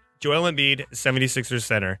 Joel Embiid, 76ers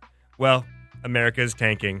center. Well, America is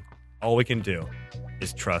tanking. All we can do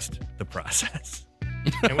is trust the process.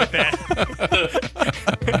 And with that,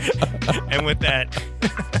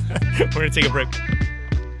 we're going to take a break.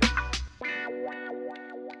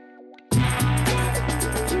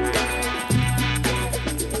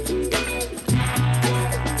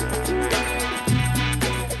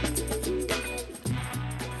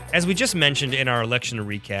 As we just mentioned in our election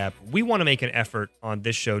recap, we want to make an effort on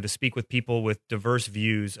this show to speak with people with diverse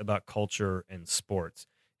views about culture and sports.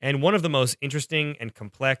 And one of the most interesting and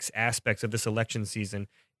complex aspects of this election season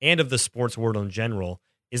and of the sports world in general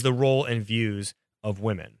is the role and views of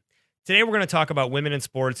women. Today, we're going to talk about women in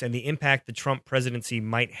sports and the impact the Trump presidency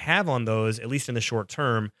might have on those, at least in the short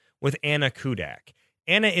term, with Anna Kudak.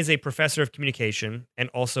 Anna is a professor of communication and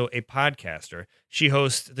also a podcaster. She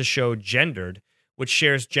hosts the show Gendered, which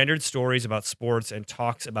shares gendered stories about sports and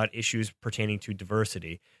talks about issues pertaining to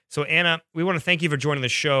diversity. So, Anna, we want to thank you for joining the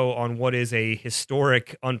show on what is a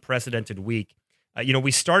historic, unprecedented week.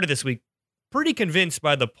 We started this week pretty convinced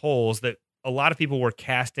by the polls that a lot of people were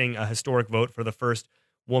casting a historic vote for the first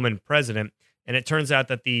woman president. And it turns out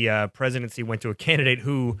that the presidency went to a candidate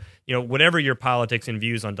who, whatever your politics and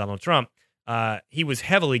views on Donald Trump, he was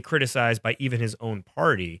heavily criticized by even his own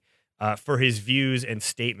party for his views and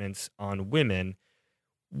statements on women.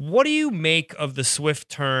 What do you make of the swift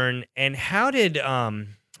turn, and how did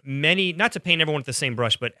many, not to paint everyone with the same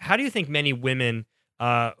brush, but how do you think many women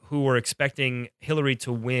who were expecting Hillary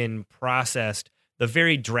to win processed the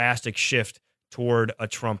very drastic shift toward a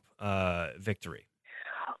Trump victory?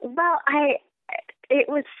 Well, it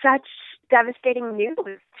was such devastating news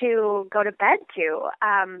to go to bed to.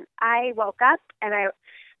 I woke up and I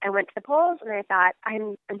went to the polls and I thought,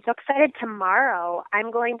 I'm so excited. Tomorrow I'm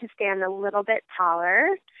going to stand a little bit taller.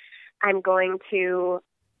 I'm going to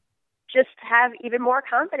just have even more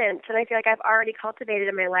confidence. And I feel like I've already cultivated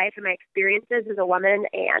in my life and my experiences as a woman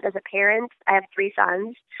and as a parent. I have 3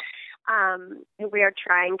 sons who we are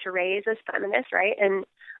trying to raise as feminists, right? And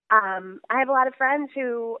I have a lot of friends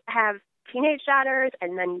who have teenage daughters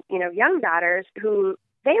and then, young daughters who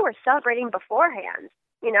they were celebrating beforehand,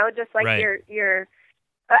 just like right.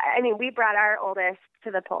 we brought our oldest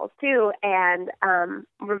to the polls too, and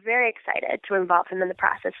we're very excited to involve him in the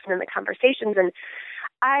process and in the conversations. And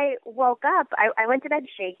I woke up, I went to bed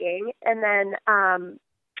shaking, and then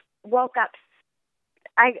woke up.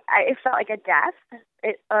 It felt like a death.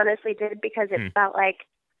 It honestly did, because it felt like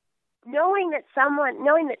knowing that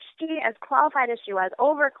she, as qualified as she was,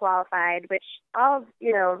 overqualified, which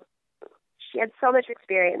she had so much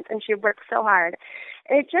experience and she worked so hard.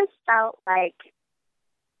 And it just felt like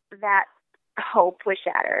that hope was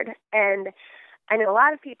shattered. And I know a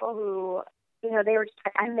lot of people who, they were just,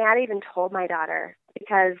 I'm not even told my daughter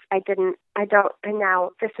because and now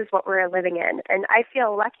this is what we're living in. And I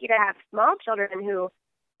feel lucky to have small children who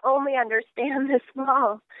only understand this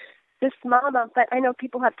small amount. But I know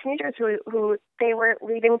people have teenagers who they were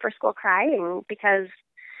leaving for school crying because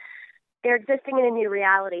they're existing in a new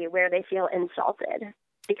reality where they feel insulted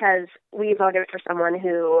because we voted for someone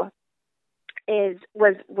who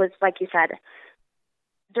was like you said,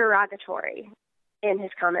 derogatory in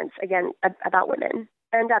his comments again about women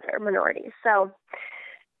and other minorities. So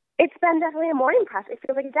it's been definitely a mourning process. It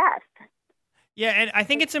feels like a death. Yeah, and I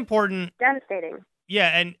think it's important. Devastating. Yeah,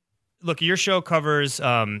 and look, your show covers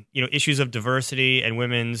issues of diversity and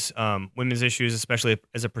women's issues, especially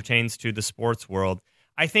as it pertains to the sports world.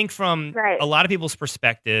 I think from a lot of people's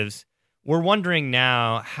perspectives, we're wondering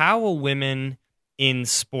now, how will women in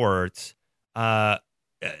sports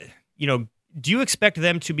do you expect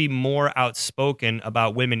them to be more outspoken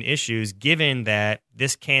about women issues, given that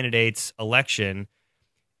this candidate's election,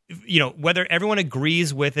 whether everyone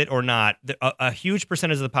agrees with it or not, a huge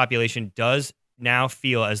percentage of the population does now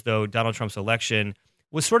feel as though Donald Trump's election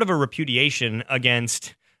was sort of a repudiation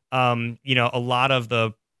against, a lot of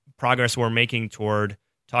the progress we're making toward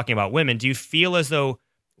talking about women. Do you feel as though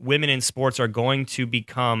women in sports are going to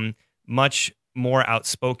become much more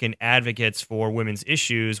outspoken advocates for women's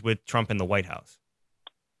issues with Trump in the White House?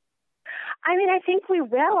 I mean, I think we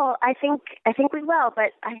will. I think we will,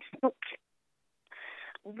 but I think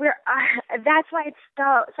we're. That's why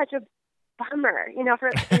it's such a bummer,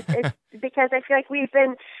 it's because I feel like we've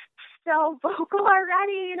been so vocal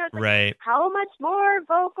already. It's like, right? How much more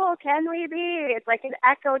vocal can we be? It's like an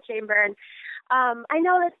echo chamber, and I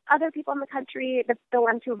know that other people in the country, the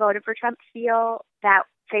ones who voted for Trump, feel that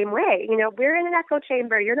same way. We're in an echo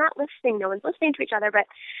chamber. You're not listening. No one's listening to each other. But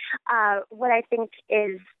what I think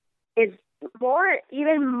is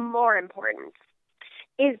even more important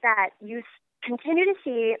is that you continue to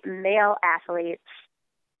see male athletes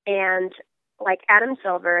and like Adam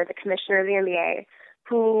Silver, the commissioner of the NBA,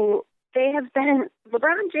 who they have been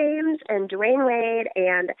LeBron James and Dwayne Wade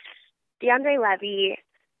and DeAndre Levy.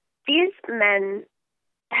 These men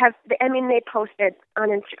they posted on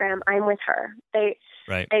Instagram, "I'm with her." They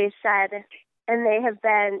said, and they have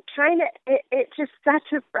been trying to, it's just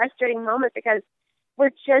such a frustrating moment because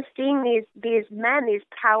we're just seeing these men, these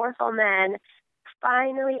powerful men,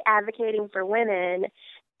 finally advocating for women.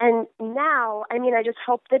 And now, I just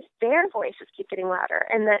hope that their voices keep getting louder,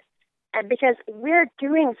 and because we're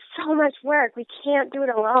doing so much work, we can't do it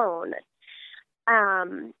alone.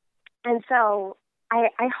 And so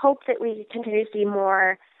I hope that we continue to see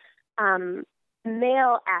more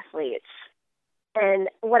male athletes. And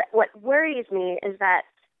what worries me is that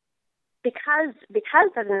because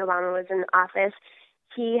President Obama was in office,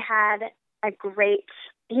 he had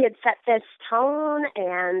set this tone,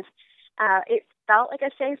 and it felt like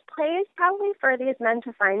a safe place probably for these men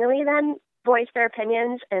to finally then voice their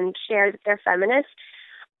opinions and share that they're feminists.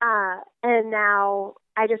 And now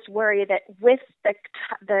I just worry that with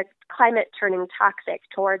the climate turning toxic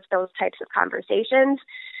towards those types of conversations,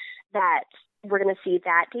 that we're going to see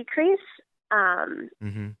that decrease.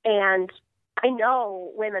 And I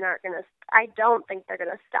know women aren't going to, I don't think they're going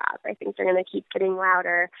to stop. I think they're going to keep getting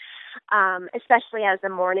louder, especially as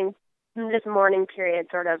this mourning period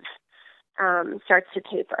sort of starts to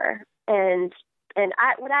taper. And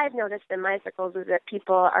what I've noticed in my circles is that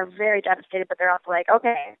people are very devastated, but they're also like,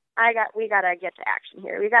 okay, we got to get to action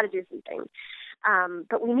here. We got to do something.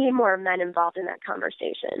 But we need more men involved in that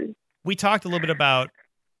conversation. We talked a little bit about,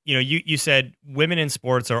 you said women in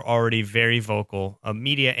sports are already very vocal,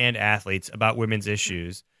 media and athletes, about women's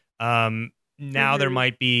issues. Now there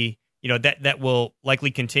might be, that will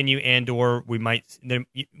likely continue, and/or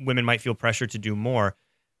women might feel pressure to do more.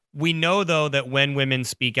 We know, though, that when women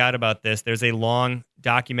speak out about this, there's a long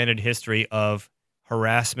documented history of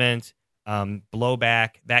harassment,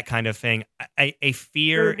 blowback, that kind of thing. A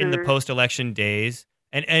fear in the post-election days,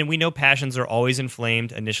 and we know passions are always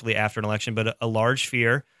inflamed initially after an election, but a large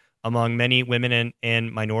fear among many women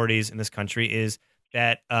and minorities in this country is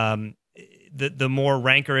that the more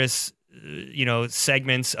rancorous,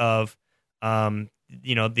 segments of,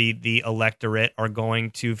 the electorate are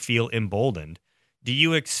going to feel emboldened. Do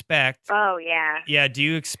you expect? Oh, yeah. Yeah. Do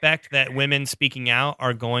you expect that women speaking out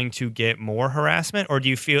are going to get more harassment, or do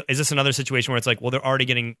you feel, is this another situation where it's like, well, they're already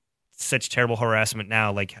getting such terrible harassment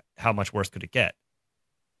now? Like, how much worse could it get?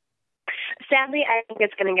 Sadly, I think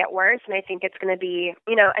it's going to get worse, and I think it's going to be,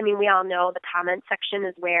 we all know the comment section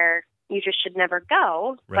is where you just should never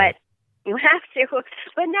go, right. But you have to.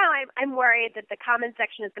 But now I'm worried that the comment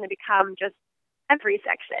section is going to become just every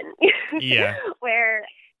section. Yeah. Where.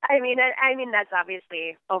 I mean, that's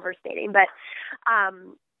obviously overstating, but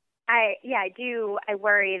I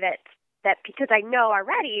worry that because I know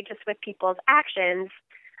already just with people's actions,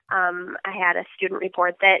 I had a student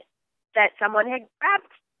report that someone had grabbed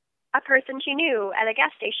a person she knew at a gas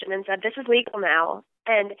station and said, "This is legal now."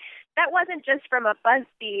 And that wasn't just from a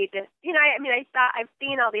BuzzFeed, I've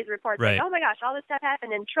seen all these reports, right. Like, oh my gosh, all this stuff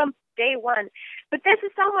happened in Trump day one, but this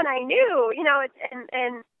is someone I knew,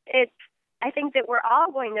 I think that we're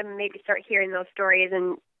all going to maybe start hearing those stories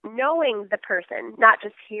and knowing the person, not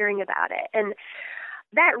just hearing about it. And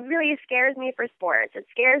that really scares me for sports. It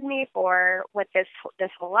scares me for what this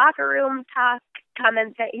whole locker room talk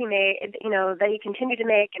comments that he made, that he continued to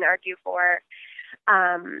make and argue for,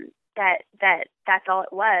 that's all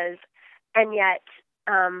it was. And yet,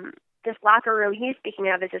 this locker room he's speaking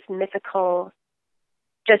of is this mythical,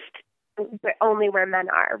 just only where men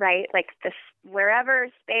are, right? Like this, whatever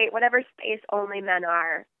space only men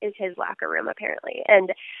are is his locker room apparently.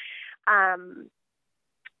 And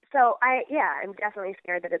so I'm definitely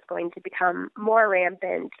scared that it's going to become more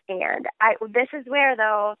rampant. And this is where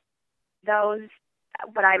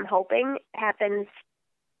what I'm hoping happens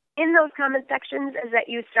in those comment sections is that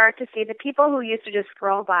you start to see the people who used to just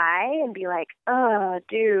scroll by and be like, oh,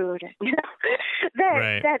 dude,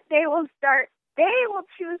 that they will start they will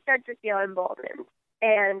too start to feel emboldened,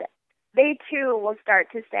 and they too will start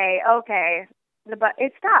to say, okay, but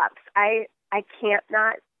it stops. I can't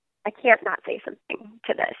not say something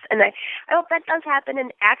to this. And I hope that does happen in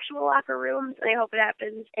actual locker rooms, and I hope it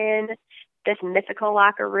happens in this mythical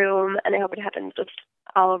locker room, and I hope it happens just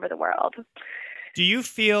all over the world. Do you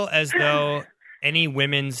feel as though any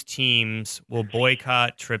women's teams will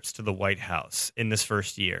boycott trips to the White House in this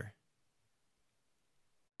first year?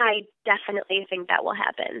 I definitely think that will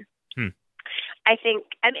happen.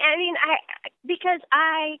 Because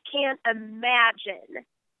I can't imagine.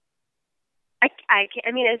 I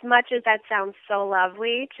mean, as much as that sounds so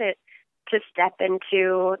lovely to step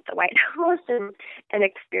into the White House and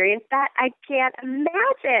experience that, I can't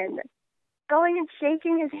imagine going and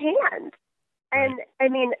shaking his hand. And I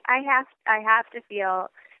mean, I have to feel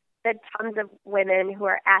that tons of women who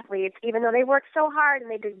are athletes, even though they work so hard and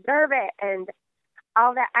they deserve it and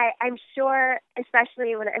all that, I'm sure,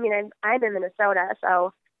 especially when, I'm in Minnesota,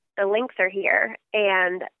 so the Lynx are here,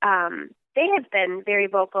 and they have been very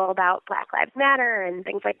vocal about Black Lives Matter and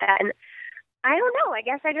things like that. And I don't know, I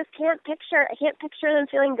guess I just can't picture them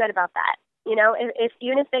feeling good about that. You know, if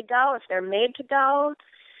even if they go, if they're made to go,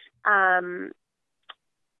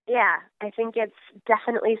 yeah, I think it's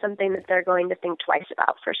definitely something that they're going to think twice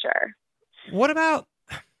about for sure. What about,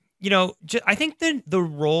 I think the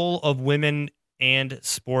role of women and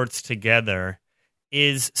sports together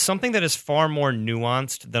is something that is far more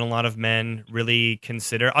nuanced than a lot of men really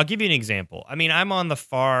consider. I'll give you an example. I mean, I'm on the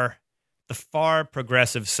far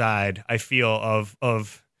progressive side, I feel, of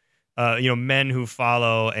men who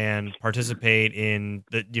follow and participate in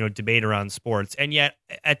the debate around sports. And yet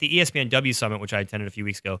at the ESPNW Summit, which I attended a few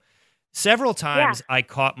weeks ago, several times I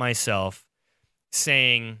caught myself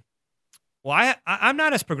saying, well, I'm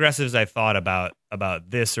not as progressive as I thought about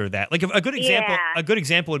this or that. Like a good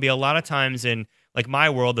example would be a lot of times in like my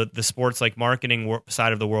world, the sports like marketing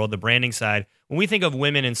side of the world, the branding side. When we think of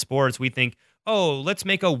women in sports, we think, oh, let's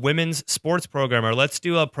make a women's sports program, or let's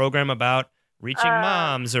do a program about reaching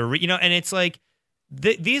moms, or and it's like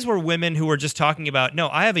these were women who were just talking about, no,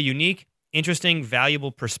 I have a unique, interesting,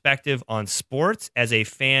 valuable perspective on sports as a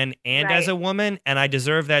fan and as a woman, and I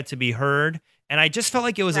deserve that to be heard. And I just felt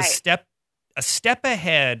like it was a step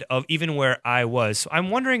ahead of even where I was. So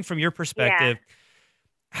I'm wondering, from your perspective,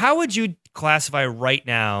 how would you classify right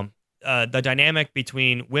now the dynamic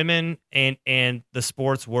between women and the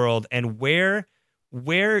sports world, and where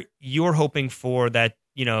you're hoping for that,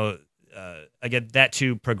 again, that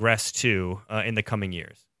to progress to in the coming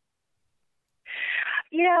years?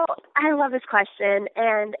 I love this question,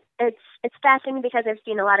 and it's fascinating because I've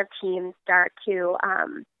seen a lot of teams start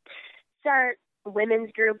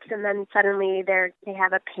women's groups, and then suddenly they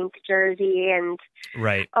have a pink jersey, and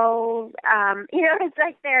it's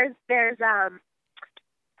like there's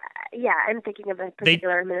I'm thinking of a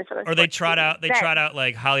particular Minnesota. Or they trot out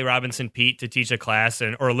like Holly Robinson Pete to teach a class,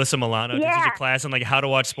 or Alyssa Milano to teach a class on like how to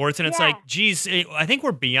watch sports, and it's like, geez, I think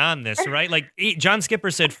we're beyond this, right? Like John Skipper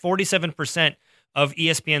said, 47% of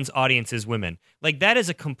ESPN's audience is women. Like that is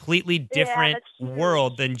a completely different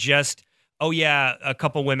world than just, a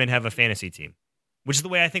couple women have a fantasy team, which is the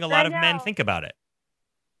way I think a lot of men think about it.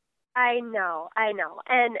 I know.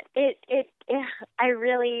 And I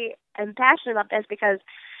really am passionate about this because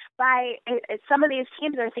some of these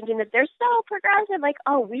teams are thinking that they're so progressive, like,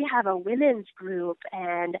 oh, we have a women's group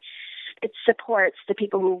and it supports the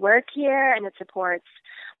people who work here, and it supports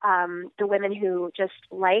the women who just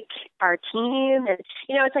like our team. And,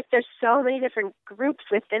 it's like there's so many different groups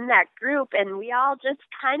within that group, and we all just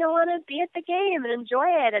kind of want to be at the game and enjoy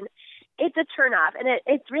it. And it's a turnoff, and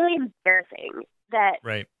it's really embarrassing that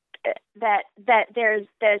that there's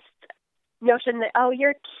this notion that, oh,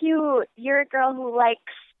 you're cute, you're a girl who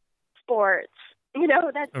likes sports,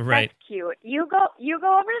 that's cute. You go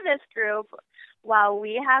over to this group while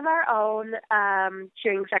we have our own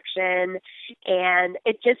cheering section, and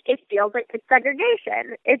it feels like it's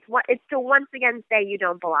segregation. It's to once again say you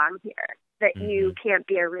don't belong here, that you can't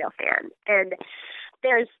be a real fan. And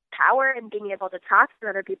there's power in being able to talk to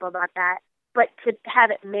other people about that, but to have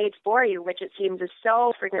it made for you, which it seems is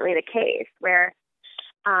so frequently the case, where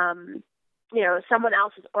someone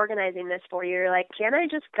else is organizing this for you. You're like, can I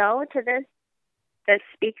just go to this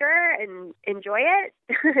speaker and enjoy it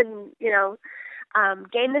and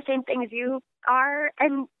gain the same things you are,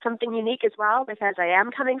 and something unique as well, because I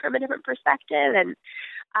am coming from a different perspective. And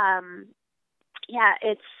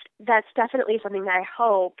that's definitely something that I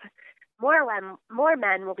hope more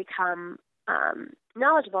men will become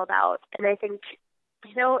knowledgeable about. And I think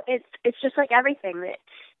it's just like everything, that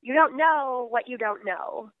you don't know what you don't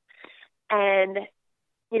know. And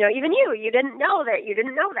even you didn't know that you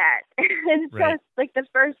didn't know that. And so Right. it's like the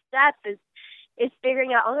first step is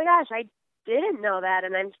figuring out, oh my gosh, I didn't know that,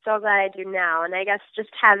 and I'm so glad I do now. And I guess just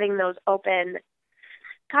having those open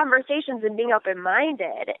conversations and being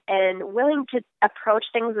open-minded and willing to approach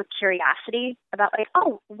things with curiosity about like,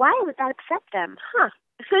 oh, why would that upset them? Huh?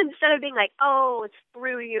 Instead of being like, oh, it's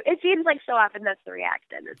through you. It seems like so often that's the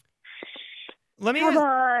reaction. Let me Come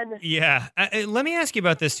on. Yeah, let me ask you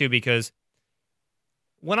about this too, because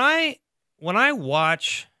when I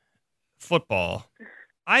watch football,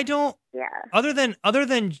 I don't Yeah. other than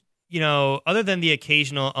the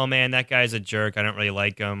occasional, oh man, that guy's a jerk, I don't really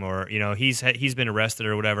like him, or he's been arrested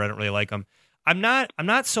or whatever, I don't really like him. I'm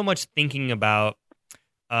not so much thinking about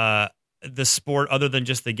the sport other than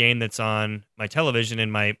just the game that's on my television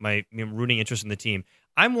and my rooting interest in the team.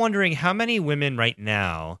 I'm wondering how many women right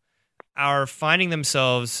now are finding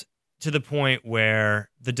themselves to the point where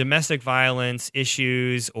the domestic violence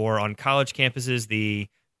issues, or on college campuses, the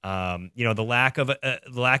lack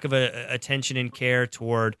of attention and care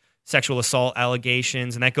toward sexual assault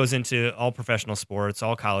allegations, and that goes into all professional sports,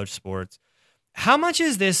 all college sports. How much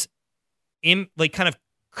is this kind of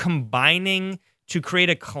combining to create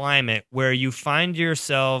a climate where you find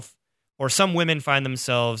yourself, or some women find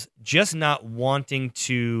themselves, just not wanting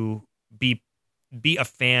to be a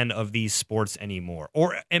fan of these sports anymore?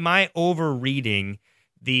 Or am I overreading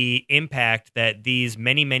the impact that these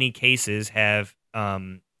many, many cases have,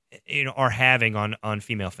 are having on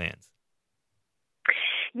female fans?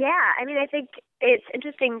 Yeah, I mean, I think it's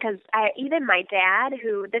interesting because even my dad,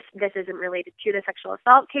 who this isn't related to the sexual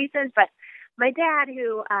assault cases, but my dad,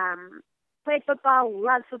 who played football,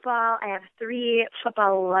 loves football. I have 3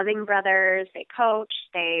 football-loving brothers. They coach,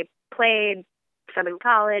 they played, some in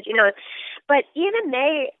college, but even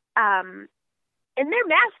they, and they're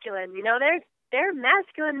masculine, they're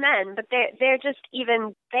masculine men, but they're just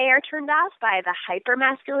they are turned off by the hyper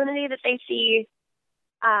masculinity that they see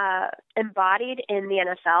embodied in the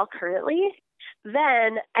NFL currently.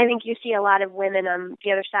 Then I think you see a lot of women on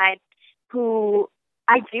the other side who,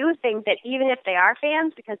 I do think that even if they are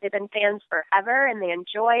fans, because they've been fans forever and they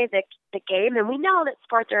enjoy the game, and we know that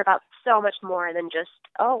sports are about so much more than just,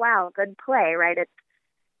 oh wow, good play, right?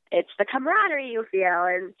 It's the camaraderie you feel,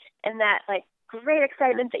 and that like great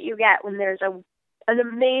excitement that you get when there's an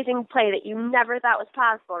amazing play that you never thought was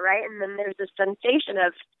possible, right? And then there's this sensation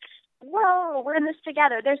of, whoa, we're in this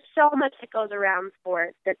together. There's so much that goes around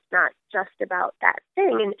sports that's not just about that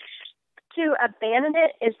thing. And to abandon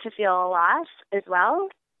it is to feel a loss as well.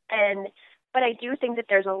 But I do think that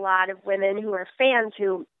there's a lot of women who are fans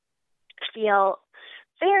who feel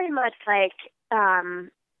very much like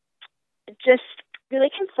just really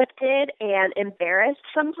conflicted and embarrassed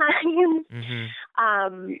sometimes.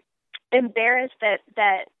 Mm-hmm. Embarrassed that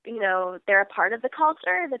they're a part of the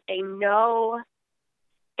culture that they know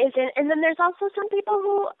isn't. And then there's also some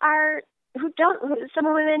people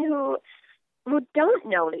some women who don't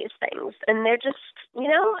know these things, and they're just,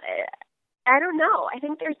 I don't know. I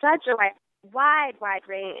think there's such a wide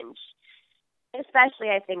range, especially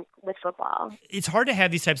I think with football. It's hard to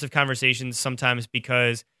have these types of conversations sometimes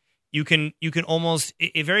because you can almost,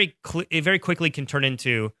 it very quickly can turn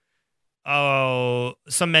into, oh,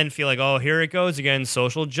 some men feel like, oh, here it goes again,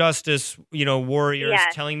 social justice, warriors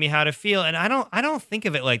telling me how to feel. And I don't think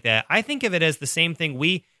of it like that. I think of it as the same thing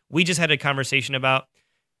we just had a conversation about.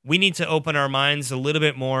 We need to open our minds a little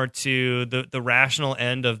bit more to the rational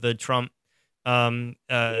end of the Trump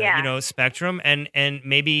spectrum, and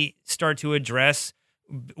maybe start to address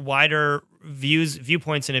wider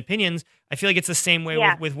viewpoints and opinions. I feel like it's the same way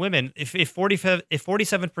with women. If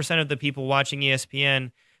 47% of the people watching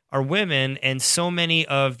ESPN are women, and so many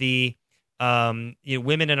of the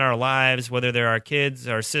women in our lives, whether they're our kids,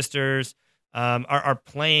 our sisters, are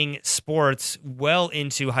playing sports well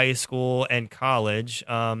into high school and college,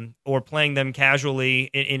 or playing them casually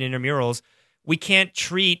in intramurals, we can't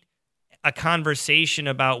treat a conversation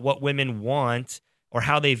about what women want or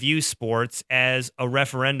how they view sports as a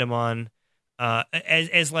referendum on,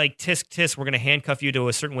 as like, tisk, tisk, we're going to handcuff you to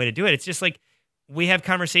a certain way to do it. It's just like we have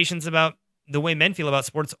conversations about the way men feel about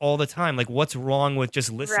sports all the time. Like, what's wrong with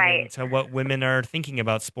just listening to what women are thinking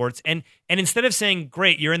about sports? And instead of saying,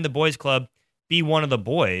 great, you're in the boys club, be one of the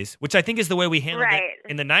boys, which I think is the way we handled it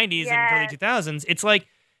in the 90s and early 2000s. It's like,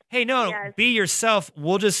 hey, no, be yourself.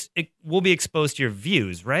 We'll be exposed to your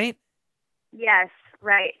views, right? Yes,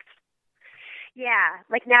 right. Yeah,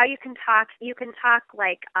 like now you can talk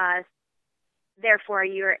like us, therefore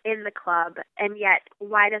you're in the club, and yet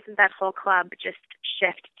why doesn't that whole club just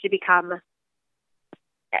shift to become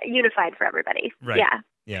unified for everybody? Right.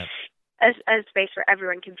 Yeah. a space where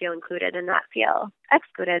everyone can feel included and not feel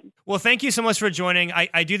excluded. Well, thank you so much for joining.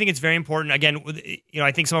 I do think it's very important. Again,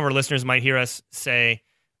 I think some of our listeners might hear us say,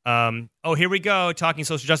 oh, here we go, talking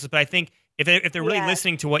social justice. But I think if they're really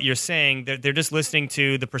listening to what you're saying, they're just listening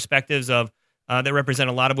to the perspectives of that represent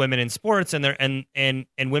a lot of women in sports and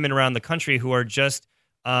women around the country who are just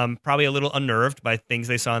probably a little unnerved by things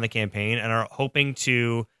they saw in the campaign and are hoping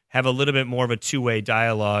to have a little bit more of a two-way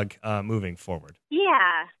dialogue moving forward.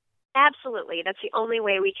 Yeah, absolutely. That's the only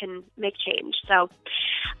way we can make change. So,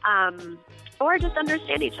 or just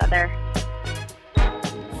understand each other.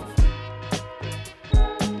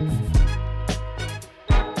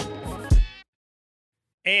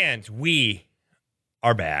 And we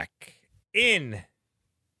are back in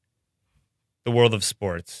the world of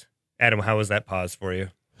sports. Adam, how was that pause for you?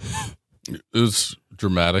 It was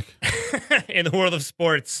dramatic. In the world of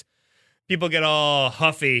sports, people get all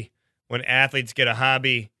huffy when athletes get a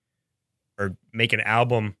hobby or make an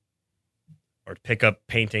album or pick up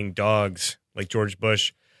painting dogs like George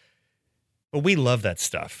Bush. But we love that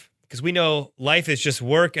stuff because we know life is just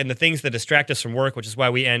work and the things that distract us from work, which is why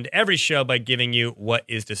we end every show by giving you what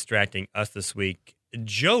is distracting us this week.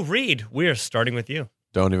 Joe Reed, we are starting with you.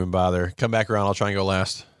 Don't even bother. Come back around. I'll try and go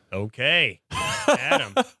last. Okay.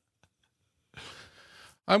 Adam.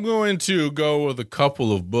 I'm going to go with a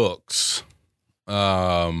couple of books.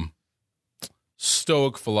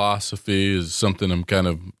 Stoic philosophy is something I'm kind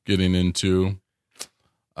of getting into.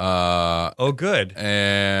 Oh, good.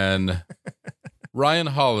 And Ryan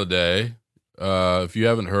Holiday, if you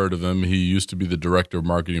haven't heard of him, he used to be the director of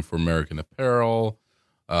marketing for American Apparel,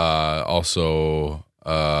 also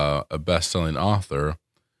a best-selling author.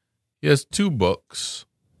 He has two books.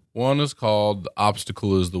 One is called The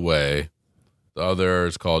Obstacle is the Way. The other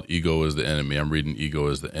is called Ego is the Enemy. I'm reading Ego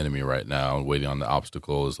is the Enemy right now and waiting on The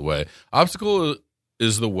Obstacle is the Way. Obstacle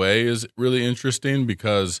is the Way is really interesting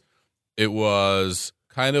because it was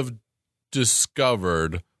kind of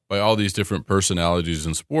discovered by all these different personalities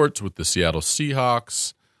in sports with the Seattle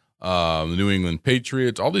Seahawks, the New England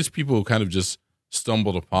Patriots, all these people who kind of just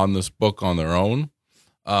stumbled upon this book on their own.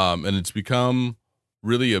 And it's become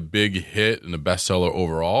really a big hit and a bestseller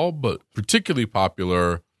overall, but particularly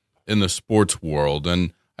popular in the sports world.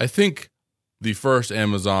 And I think the first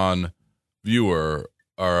Amazon viewer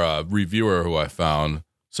or reviewer who I found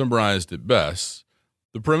summarized it best.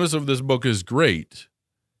 The premise of this book is great.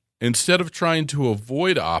 Instead of trying to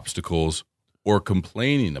avoid obstacles or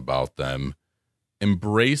complaining about them,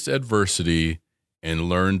 embrace adversity and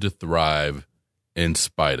learn to thrive in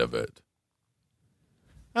spite of it.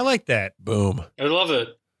 I like that. Boom. I love it.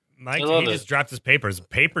 Mike, I love he it. just dropped his papers.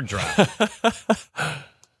 Paper drop.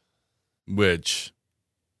 Which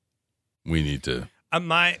we need to.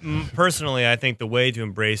 Personally, I think the way to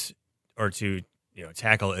embrace or to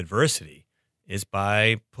tackle adversity is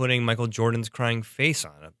by putting Michael Jordan's crying face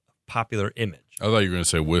on a popular image. I thought you were going to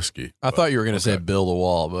say whiskey. I thought you were going to say Bill the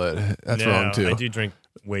Wall, but that's wrong too. I do drink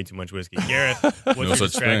way too much whiskey. Gareth, what's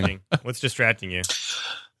distracting? What's distracting you?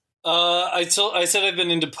 I said I've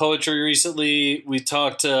been into poetry recently. We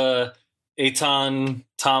talked to Eitan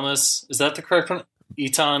Thomas. Is that the correct one?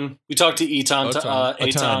 Eitan. We talked to Eitan.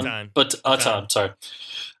 Sorry.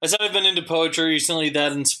 I said I've been into poetry recently.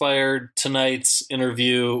 That inspired tonight's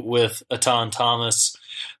interview with Eitan Thomas.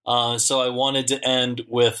 So I wanted to end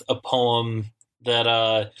with a poem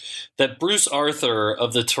that Bruce Arthur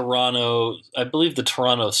of the Toronto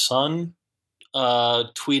Sun,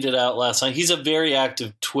 tweeted out last night. He's a very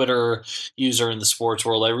active Twitter user in the sports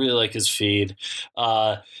world. I really like his feed.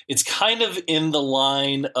 It's kind of in the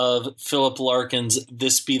line of Philip Larkin's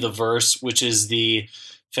 "This Be the Verse," which is the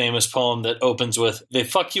famous poem that opens with "They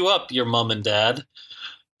fuck you up, your mom and dad,"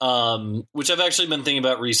 which I've actually been thinking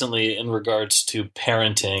about recently in regards to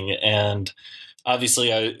parenting. And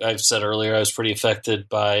obviously, I've said earlier, I was pretty affected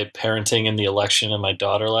by parenting in the election and my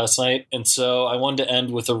daughter last night. And so I wanted to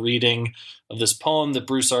end with a reading of this poem that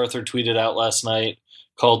Bruce Arthur tweeted out last night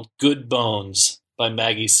called "Good Bones" by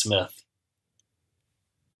Maggie Smith.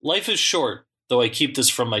 Life is short, though I keep this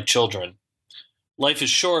from my children. Life is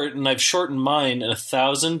short, and I've shortened mine in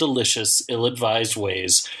 1,000 delicious, ill-advised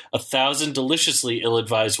ways. 1,000 deliciously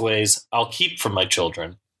ill-advised ways I'll keep from my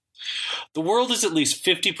children. The world is at least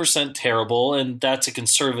 50% terrible, and that's a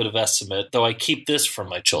conservative estimate, though I keep this from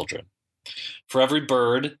my children. For every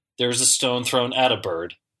bird, there's a stone thrown at a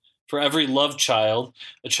bird. For every loved child,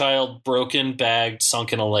 a child broken, bagged,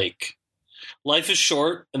 sunk in a lake. Life is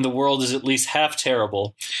short, and the world is at least half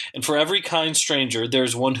terrible, and for every kind stranger,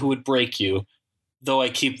 there's one who would break you, though I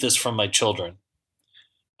keep this from my children.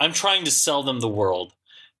 I'm trying to sell them the world.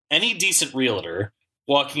 Any decent realtor,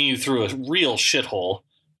 walking you through a real shithole,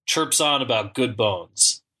 chirps on about Good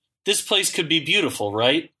Bones. This place could be beautiful,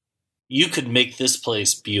 right? You could make this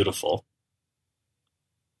place beautiful.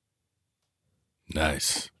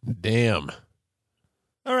 Nice. Damn.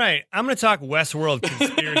 All right, I'm going to talk Westworld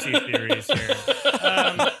conspiracy theories here.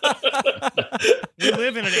 We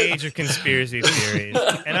live in an age of conspiracy theories,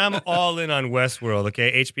 and I'm all in on Westworld,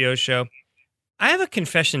 okay? HBO show. I have a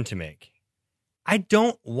confession to make. I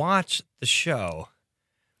don't watch the show,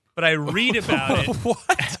 but I read about it.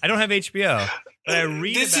 What? I don't have HBO, but I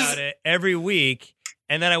read about it every week,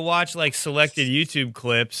 and then I watch like selected YouTube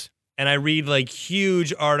clips, and I read like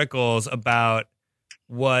huge articles about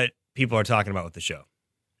what people are talking about with the show.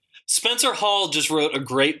 Spencer Hall just wrote a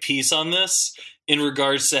great piece on this in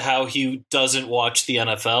regards to how he doesn't watch the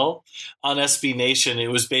NFL. On SB Nation, it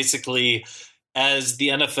was basically, as the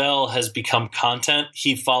NFL has become content,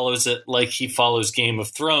 he follows it like he follows Game of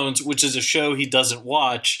Thrones, which is a show he doesn't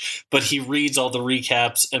watch, but he reads all the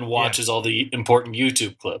recaps and watches all the important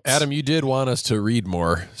YouTube clips. Adam, you did want us to read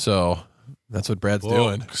more, so that's what Brad's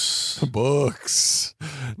doing. Books.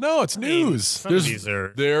 No, it's news. Some of these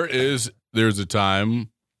are There's a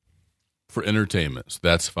time for entertainment. So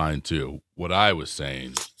that's fine too. What I was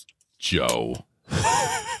saying, Joe,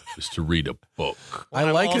 is to read a book. I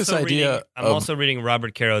like this idea. I'm also reading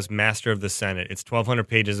Robert Caro's Master of the Senate. It's 1,200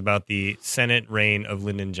 pages about the Senate reign of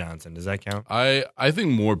Lyndon Johnson. Does that count? I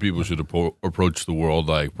think more people should approach the world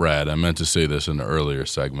like Brad. I meant to say this in the earlier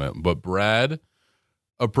segment, but Brad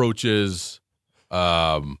approaches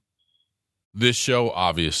this show,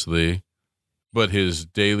 obviously, but his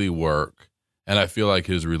daily work, and I feel like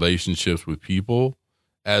his relationships with people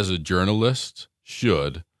as a journalist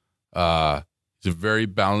should. He's a very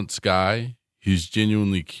balanced guy. He's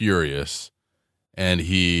genuinely curious, and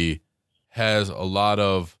he has a lot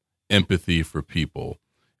of empathy for people.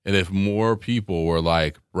 And if more people were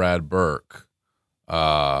like Brad Burke,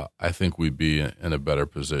 I think we'd be in a better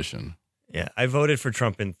position. Yeah, I voted for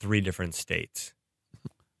Trump in 3 different states.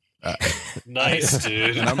 Nice,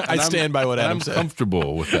 dude. I stand by what Adam I'm said.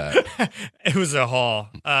 comfortable with that. It was a haul.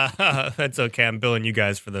 That's okay. I'm billing you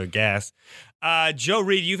guys for the gas. Joe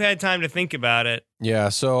Reed, you've had time to think about it. Yeah,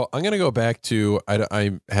 so I'm going to go back to,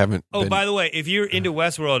 I haven't Oh, been, by the way, if you're into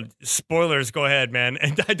Westworld, spoilers, go ahead, man.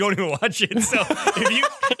 And I don't even watch it. So if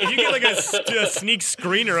you get like a sneak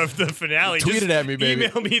screener of the finale, Tweet just it at me, baby.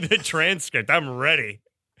 Email me the transcript. I'm ready.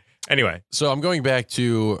 Anyway. So I'm going back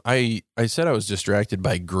to, I said I was distracted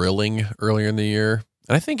by grilling earlier in the year,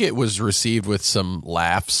 and I think it was received with some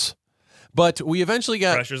laughs. But we eventually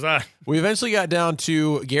got Pressure's on. down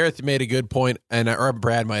to, Gareth made a good point, or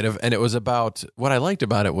Brad might have, and it was about, what I liked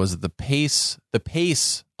about it was the pace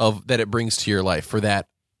of that it brings to your life for that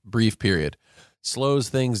brief period. Slows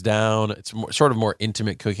things down. It's sort of more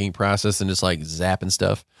intimate cooking process than just like zapping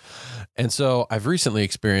stuff. And so I've recently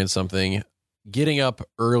experienced something, getting up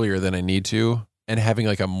earlier than I need to and having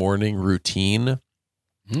like a morning routine. I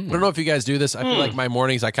don't know if you guys do this. I feel like my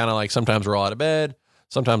mornings, I kind of like, sometimes roll out of bed.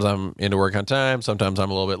 Sometimes I'm into work on time. Sometimes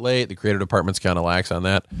I'm a little bit late. The creative department's kind of lax on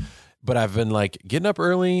that. But I've been like getting up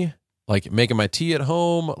early, like making my tea at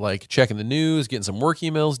home, like checking the news, getting some work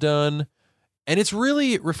emails done. And it's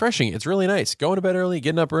really refreshing. It's really nice. Going to bed early,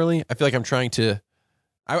 getting up early. I feel like I'm trying to,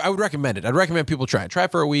 I would recommend it. I'd recommend people try it. Try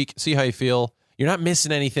it for a week. See how you feel. You're not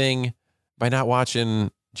missing anything by not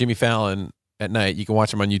watching Jimmy Fallon at night. You can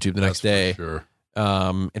watch him on YouTube the next day. Sure.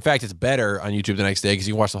 In fact, it's better on YouTube the next day because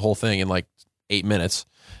you can watch the whole thing in like 8 minutes.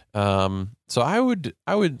 So I would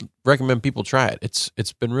recommend people try it.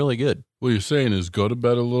 It's been really good. What you're saying is go to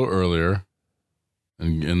bed a little earlier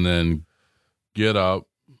and then get up,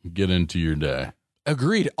 get into your day.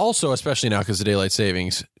 Agreed. Also, especially now because of daylight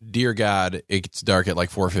savings, dear God, it gets dark at like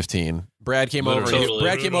 4:15. Brad came over. Totally.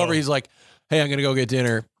 Brad came over. He's like, "Hey, I'm gonna go get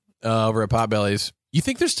dinner over at Potbelly's. You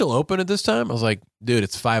think they're still open at this time?" I was like, "Dude,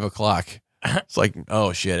 it's 5:00." It's like,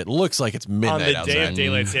 oh shit! It looks like it's midnight On the outside. day of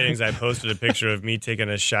daylight savings, I posted a picture of me taking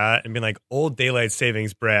a shot and being like, "Old daylight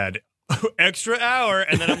savings, Brad, extra hour."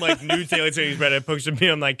 And then I'm like, "New daylight savings, Brad." I posted me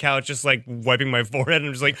on my couch, just like wiping my forehead, and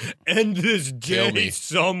I'm just like, "End this Kill me. day,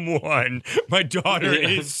 someone. My daughter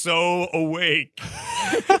is so awake."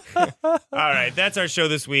 All right, that's our show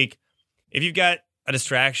this week. If you've got a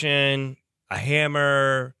distraction, a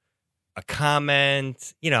hammer, a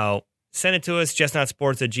comment, send it to us,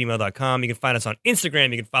 justnotsports@gmail.com. You can find us on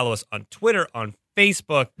Instagram. You can follow us on Twitter, on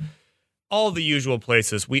Facebook, all the usual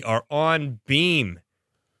places. We are on Beam.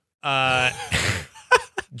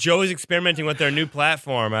 Joe is experimenting with their new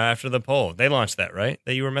platform after the poll. They launched that, right?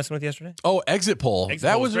 That you were messing with yesterday? Oh, Exit Poll. Exit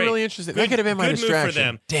That Poll was great. really interesting. That could have been my Good distraction. move for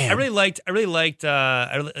them. Damn. I really liked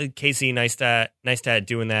Casey Neistat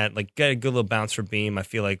doing that. Like, got a good little bounce for Beam. I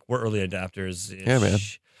feel like we're early adopters. Yeah, man.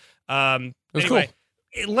 It was Anyway,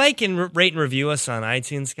 like and rate and review us on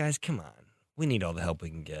iTunes, guys. Come on, we need all the help we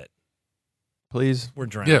can get. Please. We're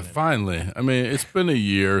drowning. Yeah, finally. I mean, it's been a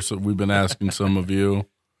year, so we've been asking some of you.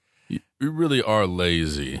 You really are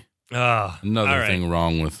lazy. Another all right. thing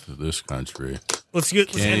wrong with this country. Let's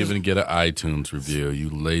Can't even get an iTunes review. You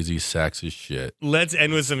lazy sacks of shit. Let's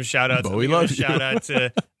end with some shout outs. But we Give a love you. shout out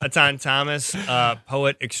to Atan Thomas,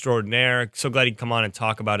 poet extraordinaire. So glad he'd come on and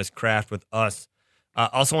talk about his craft with us.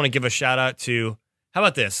 Also want to give a shout out to, how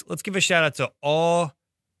about this? Let's give a shout out to all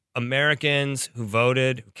Americans who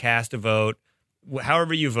voted, who cast a vote.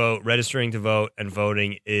 However you vote, registering to vote and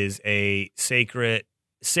voting is a sacred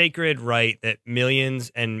right that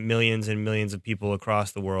millions and millions and millions of people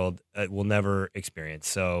across the world will never experience.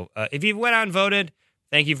 So if you went out and voted,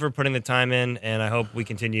 thank you for putting the time in, and I hope we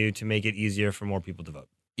continue to make it easier for more people to vote.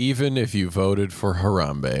 Even if you voted for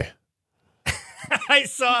Harambe. I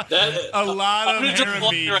saw a lot of I'm going to draw a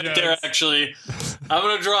line Harambe right there, jokes. actually. I'm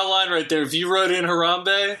going to draw a line right there. If you wrote in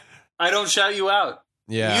Harambe, I don't shout you out.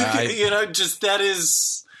 Yeah. Just that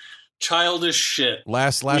is childish shit.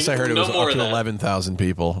 Last I heard it No was more up of to that. 11,000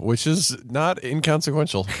 people, which is not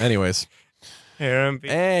inconsequential. Anyways. Harambe.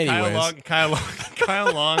 Anyways.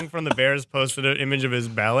 Kyle Long from the Bears posted an image of his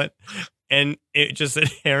ballot, and it just said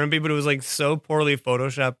Harambe, but it was like so poorly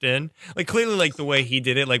photoshopped in. Like clearly like the way he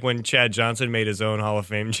did it, like when Chad Johnson made his own Hall of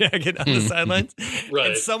Fame jacket on the sidelines. Right.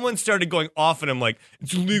 And someone started going off on him like,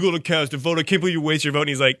 it's illegal to cast a vote. I can't believe you waste your vote. And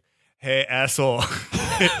he's like, hey, asshole.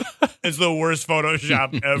 It's the worst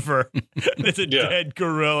Photoshop ever. It's a dead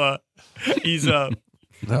gorilla. He's up.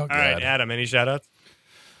 Oh, All right, Adam, any shout outs?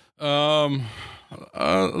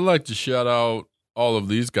 I'd like to shout out all of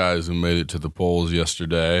these guys who made it to the polls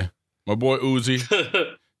yesterday. My boy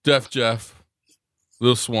Uzi, Def Jeff,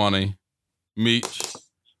 Lil Swanee, Meech,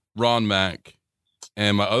 Ron Mack,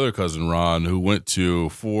 and my other cousin Ron, who went to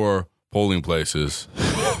 4 polling places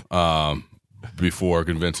before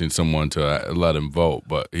convincing someone to let him vote,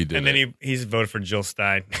 but he did. And then he's voted for Jill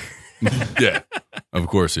Stein. Yeah, of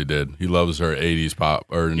course he did. He loves her 80s pop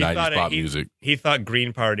or 90s pop music. He thought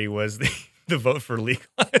Green Party was the vote for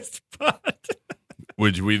legalized pot.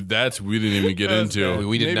 Which we didn't even get into.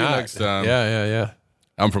 We did Maybe not. next time. Yeah.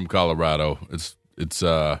 I'm from Colorado. It's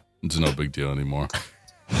no big deal anymore.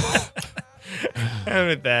 And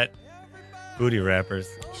with that, booty rappers.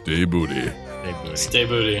 Stay booty. Stay booty. Stay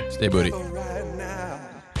booty. Stay booty. Right